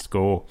winning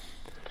score.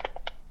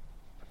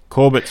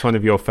 Corbett's one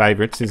of your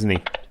favourites, isn't he?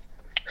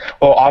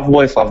 Well, I've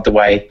always loved the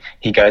way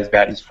he goes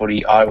about his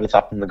footy. I was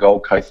up on the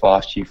Gold Coast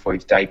last year for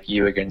his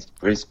debut against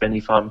Brisbane,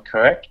 if I'm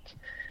correct.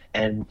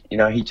 And,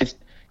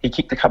 he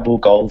kicked a couple of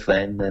goals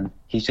then, and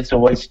he's just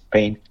always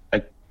been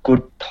a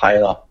good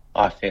player,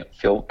 I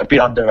feel. A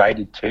bit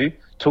underrated too.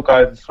 Took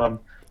over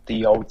from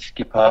the old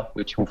skipper,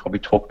 which we'll probably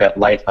talk about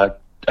later,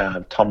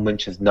 Tom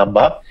Lynch's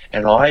number.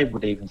 And I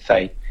would even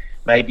say,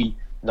 maybe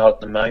not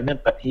at the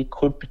moment, but he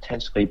could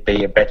potentially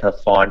be a better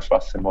find for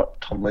us than what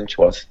Tom Lynch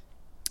was.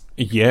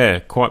 Yeah,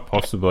 quite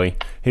possibly.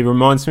 He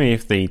reminds me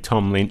of the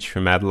Tom Lynch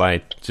from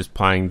Adelaide, just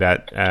playing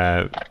that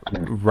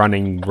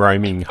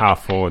roaming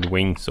half-forward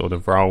wing sort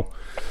of role.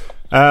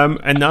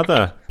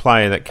 Another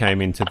player that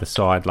came into the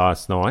side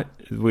last night,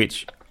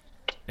 which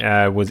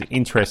was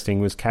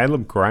interesting, was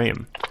Caleb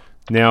Graham.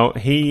 Now,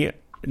 he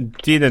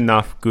did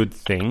enough good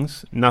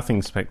things,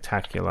 nothing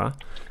spectacular,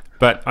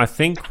 but I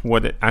think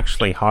what it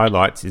actually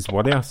highlights is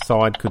what our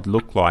side could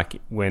look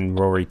like when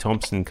Rory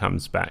Thompson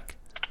comes back.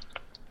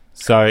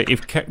 So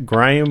if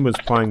Graham was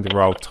playing the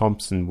role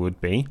Thompson would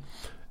be,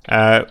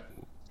 I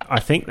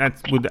think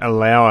that would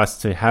allow us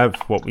to have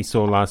what we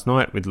saw last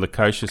night with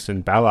Lukosius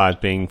and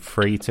Ballard being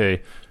free to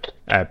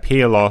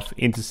peel off,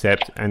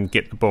 intercept and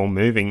get the ball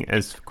moving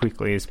as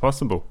quickly as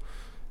possible.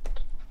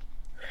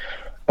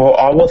 Well,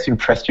 I was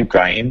impressed with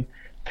Graham.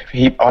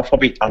 I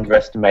probably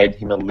underestimated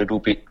him a little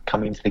bit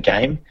coming into the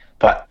game,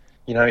 but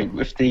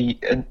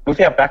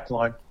with our back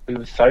line, we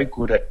were so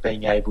good at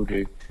being able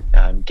to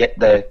get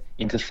the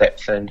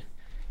intercepts, and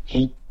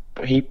he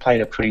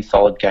played a pretty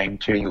solid game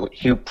too.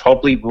 He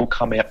probably will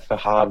come out for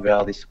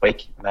Hardwell this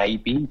week,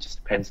 maybe. It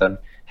just depends on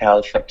how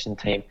the selection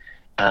team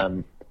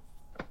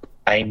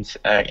aims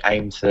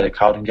the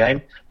Carlton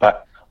game.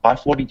 But I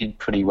thought he did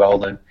pretty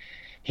well, and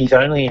he's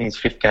only in his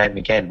 5th game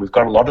again. We've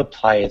got a lot of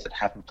players that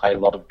haven't played a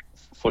lot of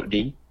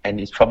footy, and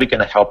it's probably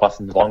going to help us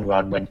in the long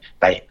run when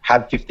they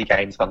have 50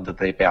 games under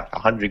their belt,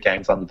 100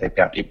 games under their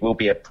belt. It will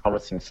be a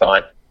promising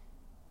sign.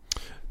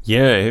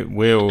 Yeah, it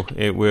will.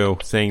 It will.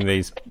 Seeing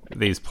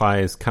these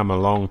players come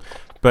along,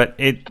 but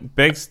it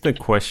begs the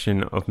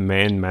question of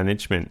man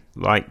management.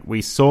 Like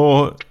we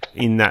saw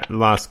in that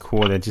last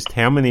quarter, just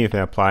how many of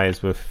our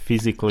players were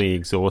physically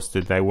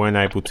exhausted. They weren't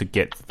able to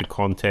get to the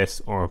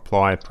contest or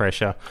apply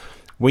pressure.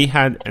 We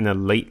had an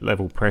elite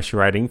level pressure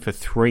rating for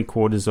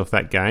 3/4 of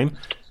that game,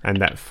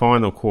 and that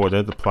final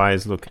quarter, the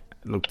players looked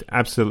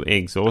absolutely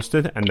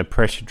exhausted, and the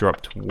pressure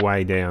dropped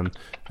way down,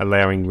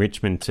 allowing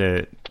Richmond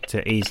to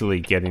easily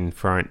get in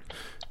front.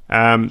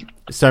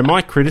 So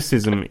my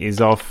criticism is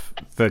of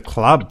the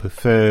club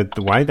for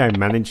the way they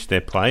manage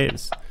their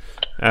players.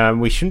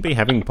 We shouldn't be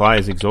having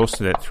players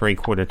exhausted at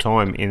 3/4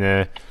 time in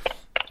a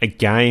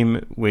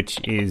game which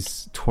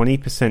is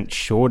 20%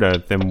 shorter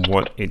than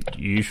what it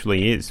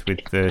usually is with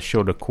the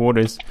shorter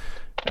quarters.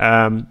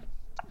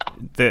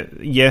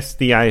 Yes,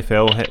 the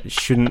AFL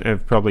shouldn't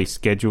have probably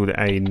scheduled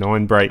a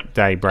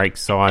 9-day break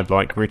side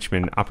like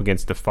Richmond up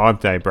against a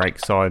 5-day break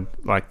side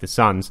like the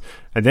Suns,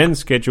 and then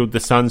scheduled the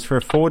Suns for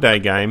a 4-day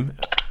game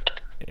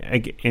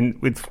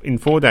in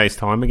 4 days'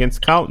 time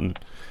against Carlton.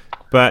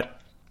 But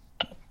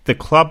the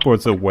club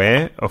was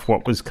aware of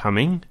what was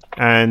coming,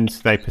 and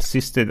they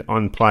persisted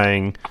on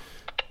playing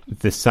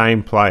the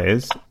same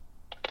players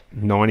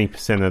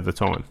 90% of the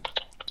time.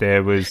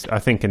 There was, I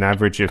think, an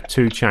average of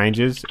 2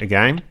 changes a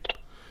game.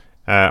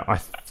 I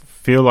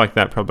feel like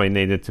that probably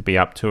needed to be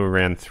up to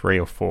around 3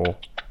 or 4.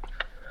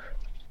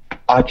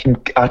 I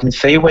can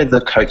see where the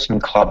coaching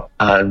club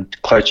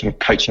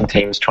coaching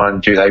teams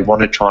trying to do. They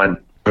want to try and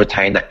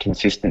retain that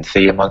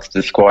consistency amongst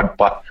the squad,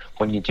 but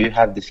when you do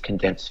have this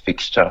condensed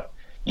fixture,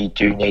 you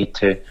do need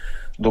to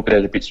look at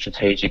it a bit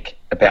strategic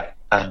about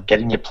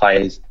getting your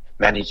players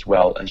managed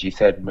well. As you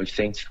said, we've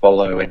seen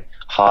Swallow and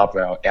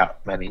Harborough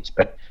out-managed,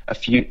 but a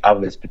few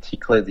others,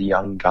 particularly the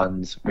young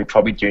guns, we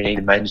probably do need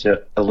to manage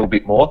it a little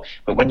bit more.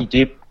 But when you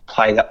do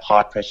play that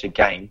high-pressure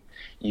game,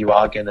 you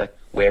are going to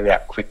wear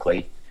out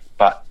quickly.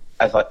 But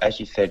as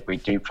you said, we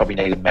do probably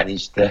need to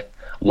manage the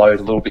load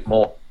a little bit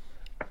more.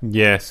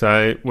 Yeah,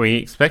 so we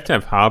expect to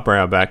have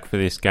Harborough back for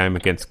this game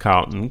against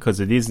Carlton because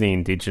it is the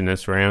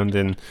Indigenous round,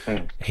 and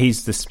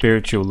he's the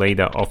spiritual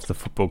leader of the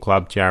football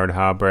club, Jared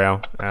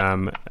Harborough,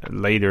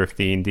 leader of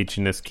the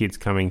Indigenous kids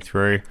coming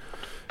through.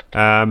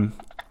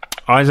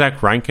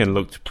 Isaac Rankin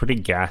looked pretty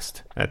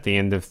gassed at the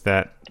end of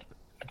that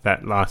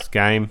last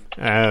game.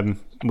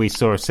 We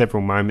saw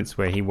several moments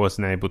where he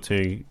wasn't able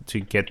to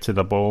get to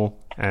the ball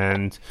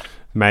and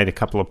made a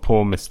couple of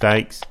poor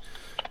mistakes.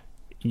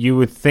 You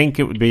would think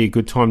it would be a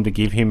good time to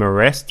give him a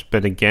rest,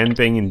 but again,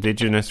 being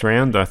Indigenous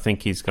round, I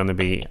think he's going to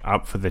be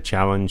up for the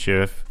challenge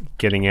of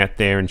getting out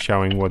there and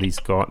showing what he's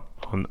got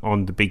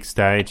on the big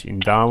stage in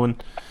Darwin.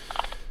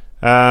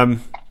 So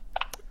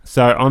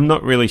I'm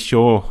not really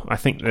sure. I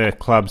think the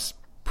club's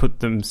put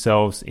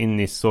themselves in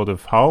this sort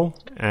of hole,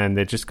 and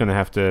they're just going to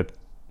have to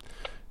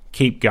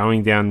keep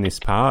going down this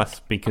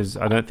path because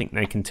I don't think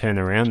they can turn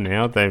around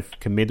now. They've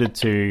committed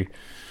to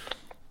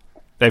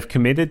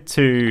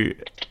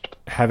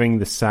having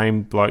the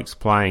same blokes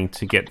playing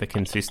to get the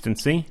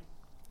consistency,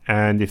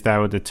 and if they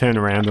were to turn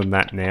around on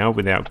that now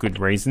without good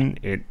reason,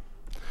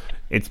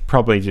 it's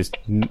probably just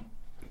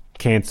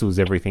cancels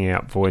everything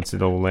out, voids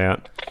it all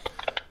out.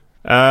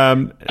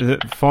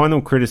 The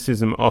final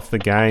criticism of the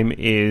game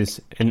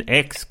is an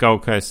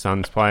ex-Gold Coast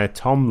Suns player,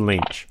 Tom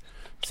Lynch.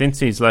 Since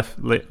he's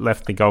left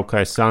the Gold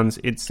Coast Suns,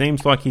 it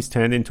seems like he's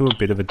turned into a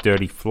bit of a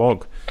dirty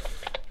flog.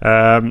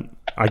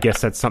 I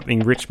guess that's something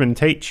Richmond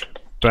teach.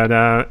 But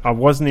I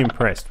wasn't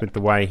impressed with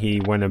the way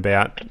he went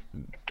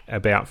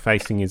about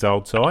facing his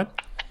old side.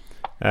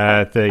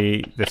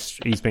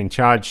 He's been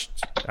charged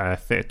a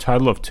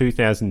total of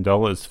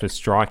 $2,000 for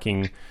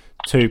striking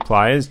 2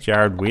 players,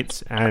 Jared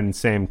Witts and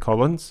Sam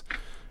Collins.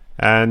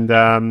 And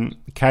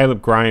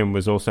Caleb Graham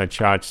was also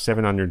charged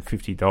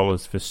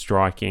 $750 for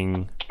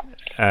striking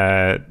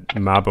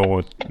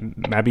Mabior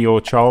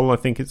Chol, I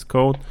think it's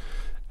called.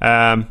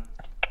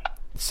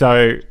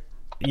 So...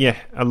 yeah,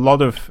 a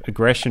lot of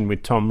aggression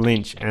with Tom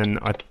Lynch, and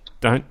I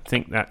don't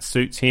think that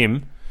suits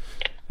him.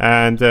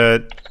 And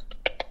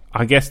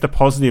I guess the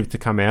positive to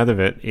come out of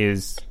it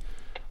is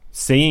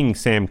seeing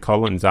Sam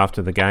Collins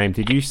after the game.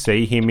 Did you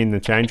see him in the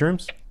change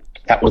rooms?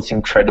 That was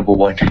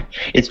incredible.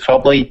 It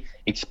probably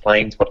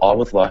explains what I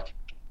was like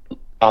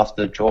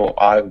after the draw.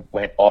 I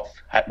went off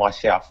at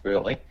myself,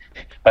 really.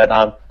 But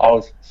I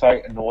was so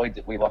annoyed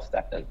that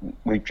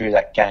we drew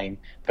that game.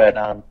 But,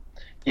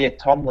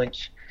 Tom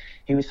Lynch...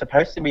 he was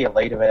supposed to be a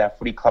leader at our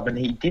footy club, and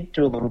he did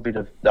do a little bit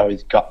of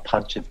those gut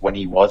punches when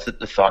he was at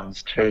the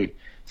Suns too.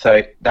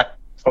 So that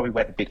probably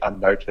went a bit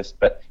unnoticed,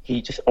 but he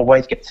just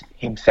always gets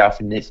himself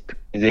in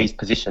these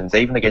positions.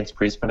 Even against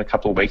Brisbane a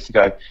couple of weeks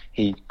ago,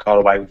 he got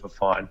away with a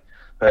fine.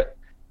 But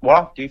what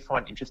I do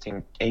find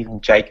interesting,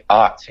 even Jake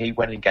Arts, he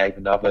went and gave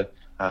another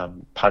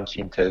punch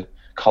into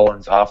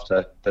Collins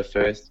after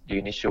the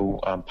initial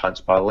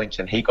punch by Lynch,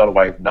 and he got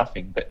away with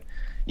nothing. But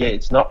yeah,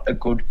 it's not a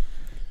good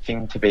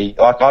thing to be.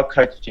 Like, I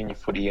coach junior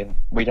footy, and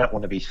we don't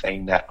want to be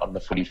seeing that on the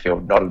footy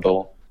field, not at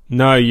all.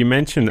 No, you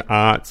mentioned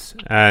Arts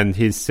and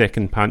his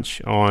second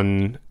punch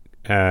on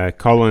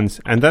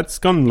Collins, and that's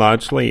gone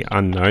largely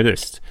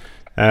unnoticed.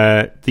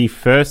 The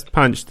first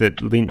punch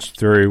that Lynch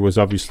threw was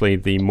obviously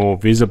the more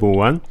visible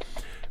one,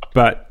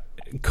 but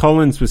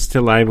Collins was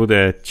still able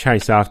to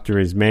chase after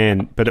his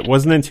man, but it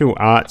wasn't until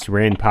Arts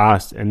ran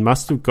past and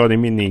must have got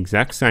him in the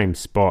exact same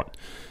spot,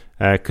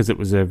 because it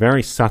was a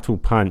very subtle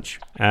punch,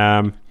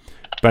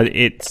 but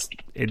it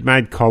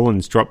made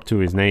Collins drop to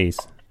his knees.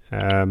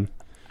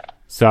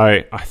 So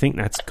I think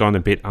that's gone a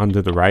bit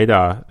under the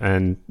radar,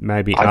 and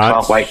maybe I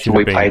Arts can't wait till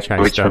we play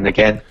Richmond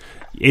again.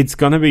 It's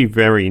going to be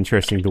very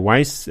interesting. The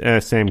way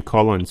Sam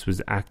Collins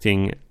was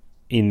acting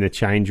in the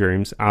change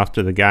rooms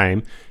after the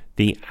game,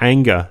 the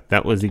anger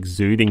that was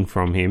exuding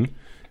from him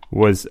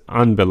was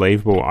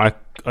unbelievable. I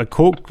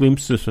caught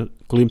glimpses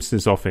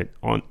of it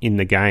in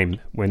the game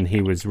when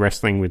he was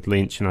wrestling with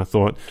Lynch, and I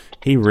thought,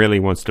 he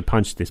really wants to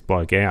punch this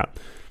bloke out.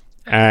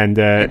 And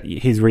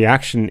his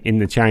reaction in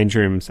the change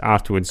rooms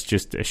afterwards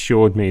just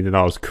assured me that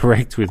I was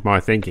correct with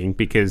my thinking,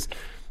 because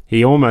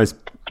he almost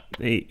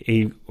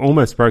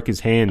broke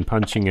his hand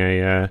punching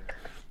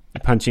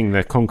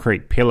the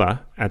concrete pillar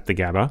at the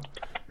Gabba.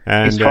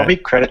 And it's probably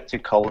credit to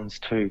Collins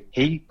too.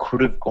 He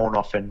could have gone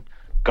off and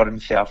got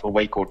himself a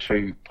week or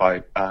two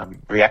by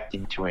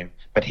reacting to him,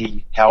 but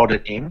he held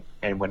it in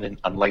and went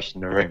and unleashed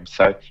in the room.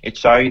 So it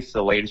shows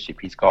the leadership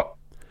he's got.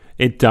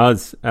 It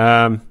does.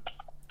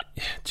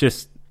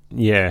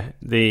 Yeah,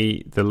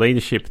 the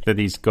leadership that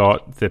he's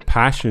got, the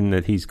passion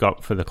that he's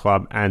got for the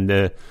club, and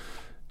the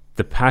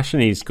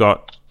passion he's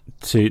got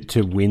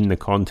to win the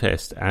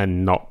contest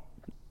and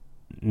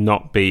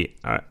not be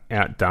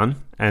outdone.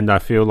 And I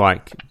feel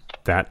like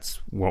that's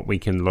what we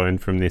can learn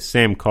from this.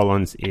 Sam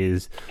Collins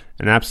is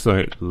an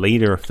absolute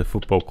leader of the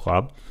football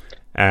club,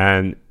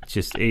 and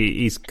just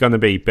he's going to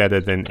be better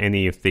than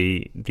any of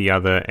the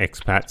other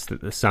expats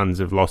that the Suns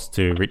have lost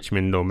to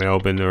Richmond or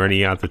Melbourne or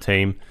any other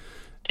team.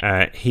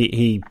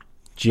 He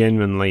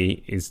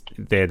genuinely is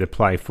there to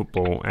play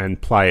football and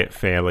play it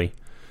fairly.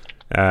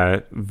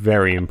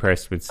 Very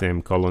impressed with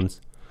Sam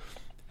Collins.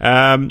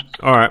 All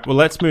right, well,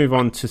 let's move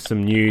on to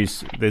some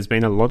news. There's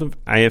been a lot of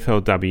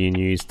AFLW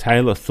news.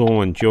 Taylor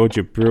Thorne,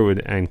 Georgia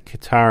Breward, and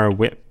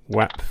Katara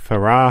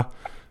Wap-Farrar.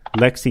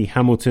 Lexi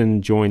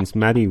Hamilton joins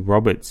Maddie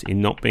Roberts in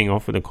not being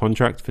offered a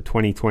contract for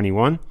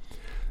 2021.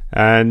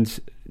 And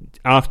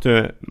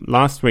after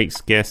last week's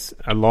guest,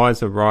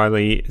 Eliza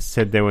Riley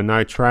said there were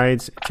no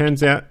trades. It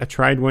turns out a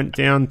trade went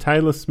down.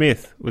 Taylor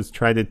Smith was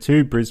traded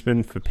to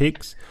Brisbane for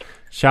picks.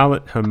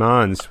 Charlotte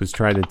Hermans was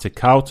traded to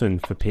Carlton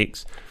for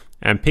picks.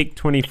 And pick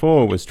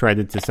 24 was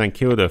traded to St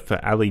Kilda for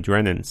Ali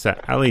Drennan. So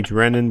Ali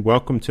Drennan,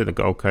 welcome to the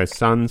Gold Coast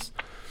Suns.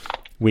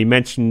 We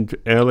mentioned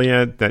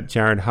earlier that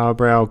Jared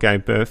Harbrow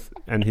gave birth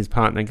and his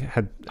partner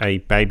had a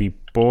baby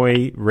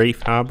boy,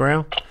 Reef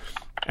Harbrow.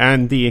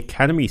 And the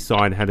Academy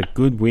side had a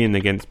good win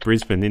against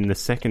Brisbane in the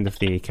second of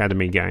the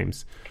Academy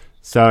games.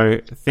 So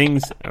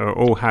things are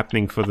all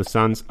happening for the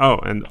Suns. Oh,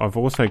 and I've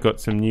also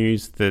got some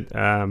news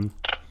that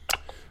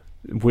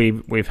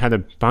we've had a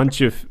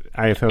bunch of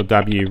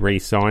AFLW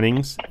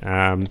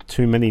re-signings.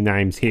 Too many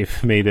names here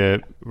for me to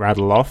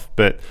rattle off,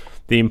 but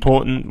the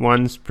important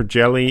ones,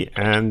 Prajelli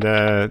and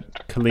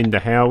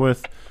Kalinda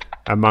Howarth,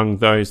 among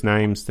those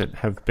names that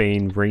have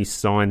been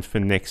re-signed for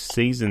next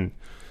season.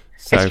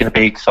 So it's going to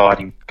be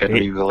exciting. Going to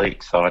be really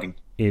exciting.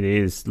 It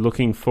is.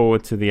 Looking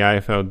forward to the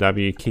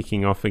AFLW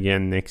kicking off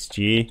again next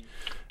year.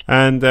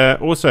 And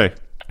also,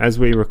 as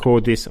we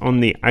record this on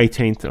the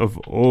 18th of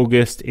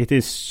August, it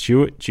is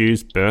Stuart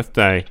Dew's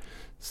birthday.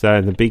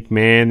 So the big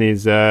man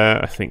is,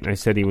 I think they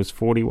said he was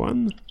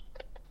 41.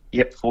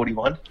 Yep,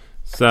 41.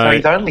 So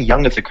he's only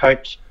young as a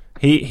coach.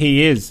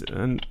 He is.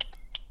 And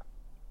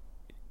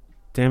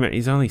damn it,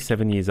 he's only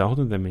 7 years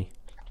older than me.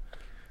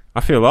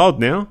 I feel old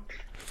now.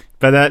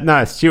 But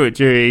no, Stuart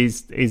Dew,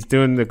 he's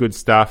doing the good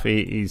stuff.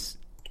 He's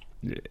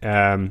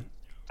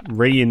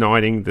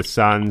reuniting the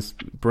Suns,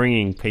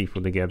 bringing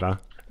people together.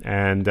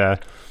 And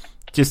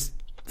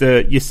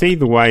you see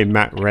the way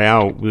Matt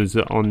Rowell was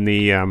on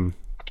the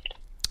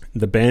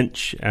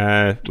bench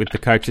with the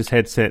coach's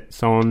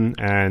headsets on,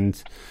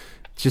 and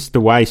just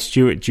the way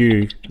Stuart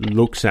Dew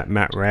looks at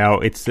Matt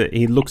Rowell,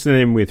 he looks at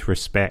him with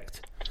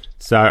respect.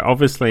 So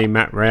obviously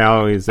Matt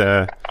Rowell is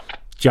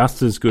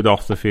just as good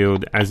off the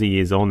field as he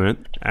is on it,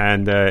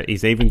 and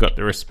he's even got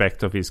the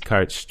respect of his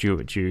coach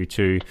Stuart Dew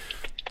to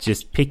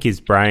just pick his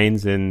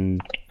brains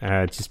and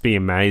just be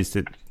amazed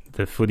at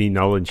the footy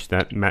knowledge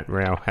that Matt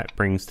Rowell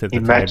brings to the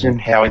Imagine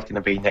table. how he's going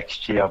to be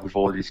next year with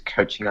all this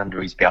coaching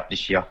under his belt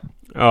this year.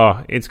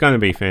 Oh, it's going to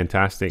be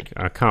fantastic.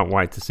 I can't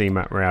wait to see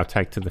Matt Rowell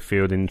take to the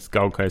field in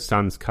Gold Coast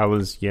Suns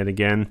colours yet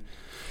again.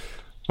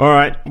 All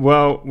right,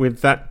 well,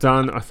 with that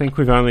done, I think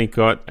we've only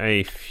got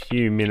a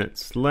few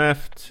minutes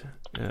left,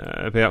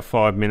 about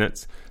 5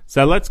 minutes.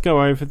 So let's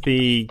go over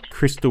the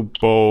crystal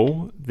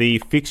ball, the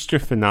fixture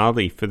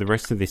finale for the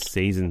rest of this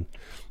season.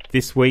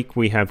 This week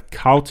we have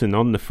Carlton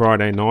on the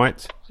Friday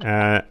night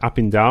up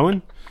in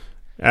Darwin.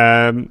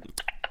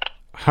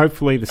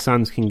 Hopefully the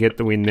Suns can get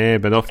the win there,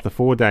 but off the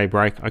 4-day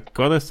break, I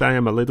gotta say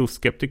I'm a little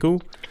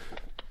sceptical.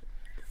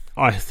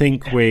 I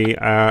think we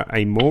are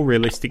a more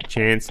realistic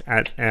chance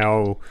at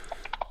our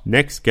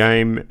next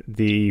game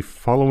the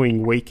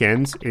following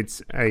weekends.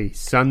 It's a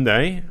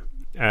Sunday,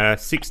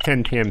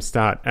 6:10 p.m.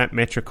 start at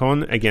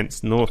Metricon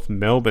against North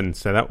Melbourne,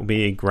 so that will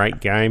be a great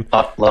game.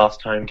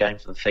 Last home game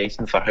for the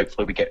season, so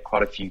hopefully we get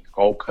quite a few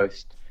Gold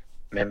Coast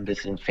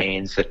members and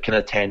fans that can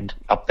attend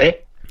up there.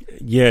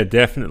 Yeah,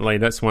 definitely.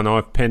 That's one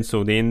I've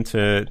penciled in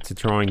to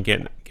try and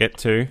get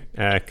to,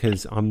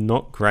 because I'm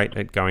not great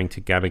at going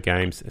to Gabba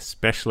games,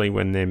 especially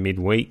when they're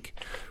midweek,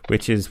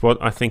 which is what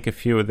I think a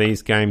few of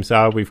these games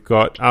are. We've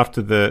got,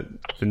 after the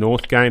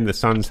North game, the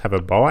Suns have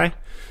a bye.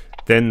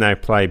 Then they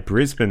play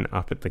Brisbane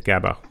up at the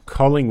Gabba,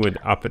 Collingwood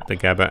up at the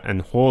Gabba,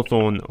 and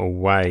Hawthorn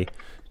away.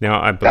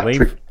 Now, I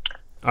believe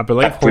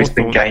that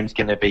Brisbane Hawthorn game's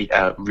going to be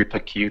a ripper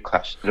Q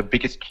clash, the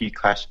biggest Q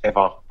clash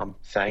ever. I'm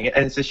saying it,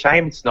 and it's a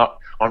shame it's not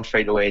on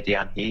free-to-air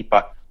down here,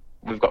 but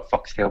we've got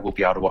Foxtel, we'll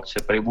be able to watch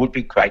it. But it would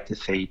be great to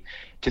see,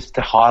 just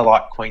to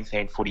highlight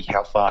Queensland footy,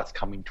 how far it's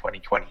come in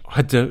 2020.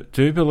 I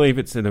do believe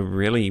it's in a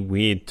really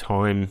weird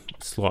time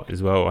slot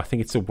as well. I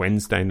think it's a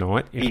Wednesday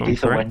night. It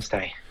is a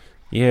Wednesday.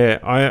 Yeah,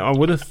 I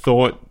would have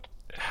thought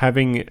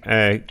having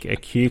a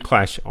Q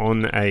clash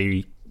on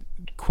a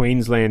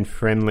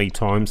Queensland-friendly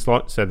time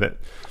slot so that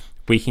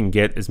we can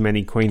get as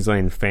many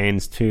Queensland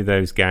fans to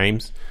those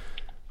games,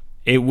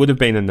 it would have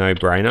been a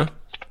no-brainer,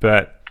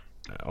 but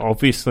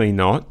obviously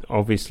not.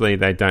 Obviously,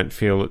 they don't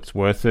feel it's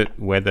worth it,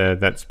 whether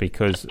that's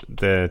because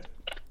the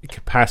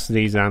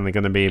capacity is only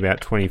going to be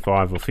about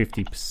 25 or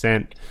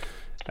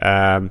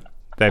 50%.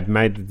 They've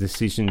made the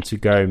decision to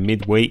go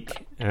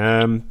midweek,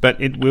 but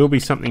it will be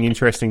something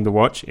interesting to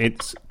watch.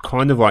 It's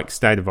kind of like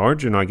State of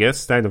Origin, I guess.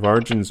 State of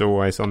Origin's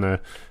always on a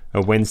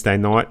Wednesday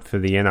night for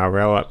the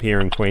NRL up here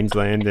in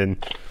Queensland,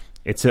 and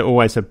it's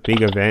always a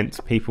big event.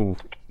 People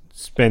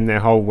spend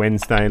their whole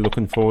Wednesday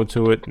looking forward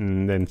to it,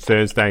 and then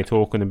Thursday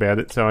talking about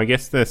it. So I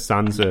guess the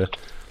Suns are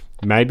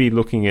maybe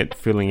looking at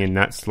filling in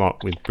that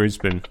slot with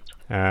Brisbane.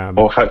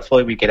 Well,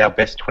 hopefully we get our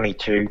best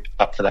 22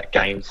 up for that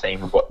game, seeing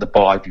what the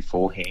bye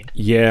beforehand.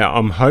 Yeah,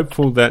 I'm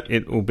hopeful that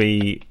it will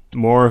be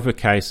more of a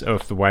case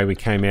of the way we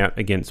came out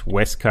against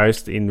West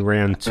Coast in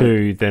round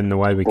 2 than the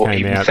way we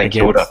came out St.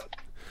 Kilda. against...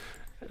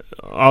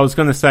 I was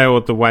going to say,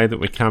 the way that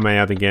we come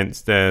out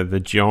against the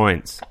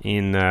Giants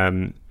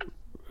in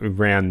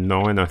round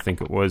 9, I think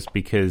it was,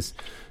 because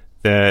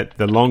the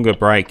longer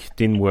break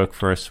didn't work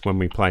for us when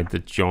we played the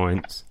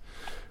Giants.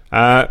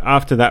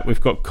 After that,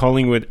 we've got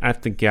Collingwood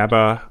at the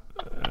Gabba.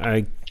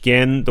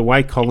 Again, the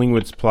way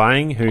Collingwood's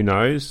playing, who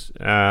knows?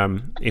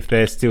 If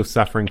they're still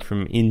suffering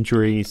from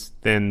injuries,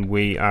 then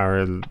we are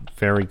a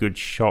very good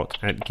shot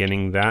at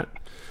getting that.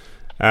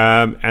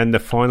 And the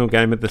final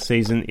game of the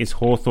season is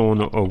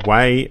Hawthorn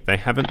away. They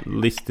haven't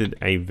listed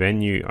a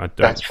venue, I don't think.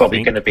 That's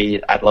probably going to be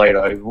at Adelaide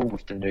Oval,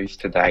 with the news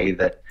today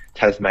that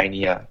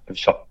Tasmania have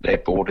shut their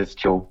borders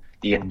till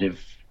the end of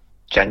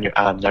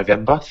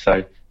November,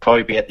 so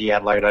probably be at the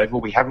Adelaide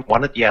Oval. We haven't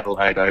won at the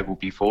Adelaide Oval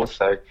before,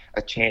 so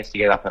a chance to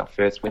get up our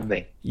first win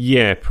there.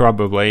 Yeah,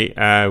 probably,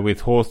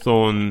 with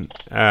Hawthorn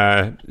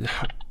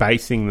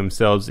basing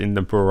themselves in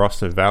the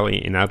Barossa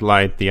Valley in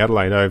Adelaide. The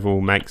Adelaide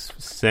Oval makes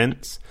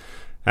sense,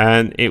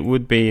 and it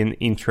would be an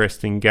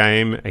interesting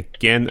game.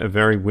 Again, a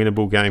very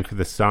winnable game for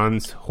the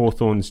Suns.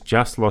 Hawthorn's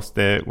just lost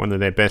one of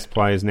their best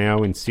players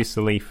now in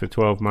Sicily for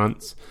 12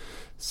 months,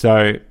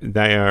 so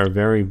they are a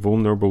very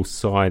vulnerable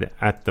side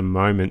at the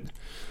moment.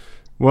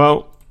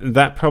 Well,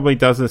 that probably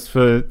does us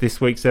for this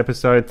week's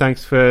episode.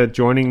 Thanks for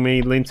joining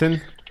me, Linton.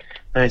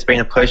 It's been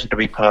a pleasure to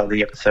be part of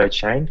the episode,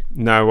 Shane.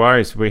 No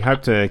worries. We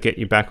hope to get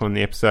you back on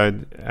the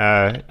episode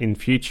in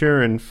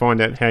future and find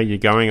out how you're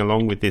going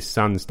along with this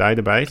Suns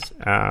database.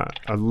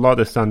 A lot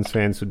of Suns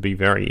fans would be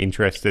very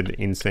interested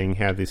in seeing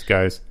how this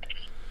goes.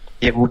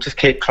 Yeah, we'll just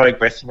keep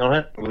progressing on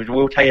it.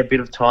 We'll take a bit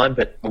of time,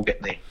 but we'll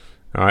get there.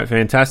 All right,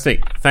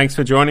 fantastic. Thanks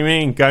for joining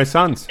me, and go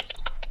Suns.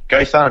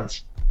 Go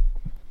Suns.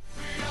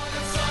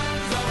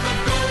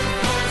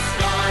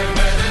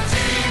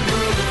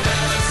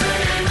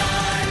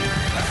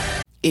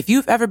 If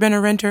you've ever been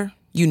a renter,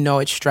 you know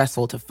it's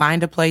stressful to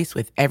find a place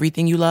with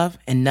everything you love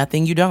and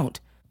nothing you don't.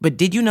 But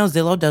did you know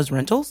Zillow does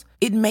rentals?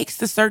 It makes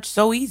the search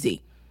so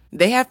easy.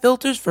 They have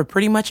filters for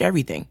pretty much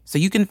everything, so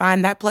you can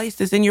find that place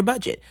that's in your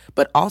budget,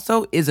 but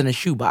also isn't a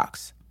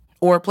shoebox.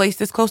 Or a place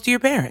that's close to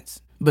your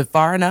parents, but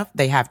far enough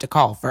they have to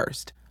call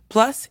first.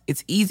 Plus,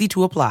 it's easy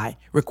to apply,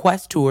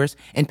 request tours,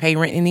 and pay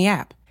rent in the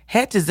app.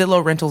 Head to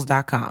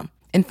ZillowRentals.com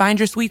and find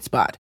your sweet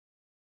spot.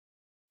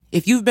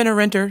 If you've been a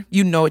renter,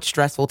 you know it's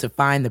stressful to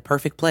find the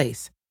perfect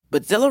place.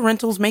 But Zillow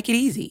Rentals make it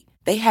easy.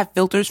 They have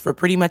filters for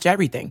pretty much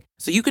everything,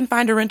 so you can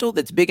find a rental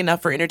that's big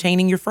enough for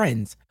entertaining your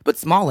friends, but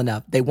small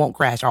enough they won't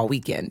crash all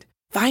weekend.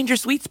 Find your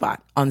sweet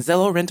spot on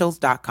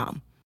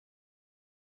ZillowRentals.com.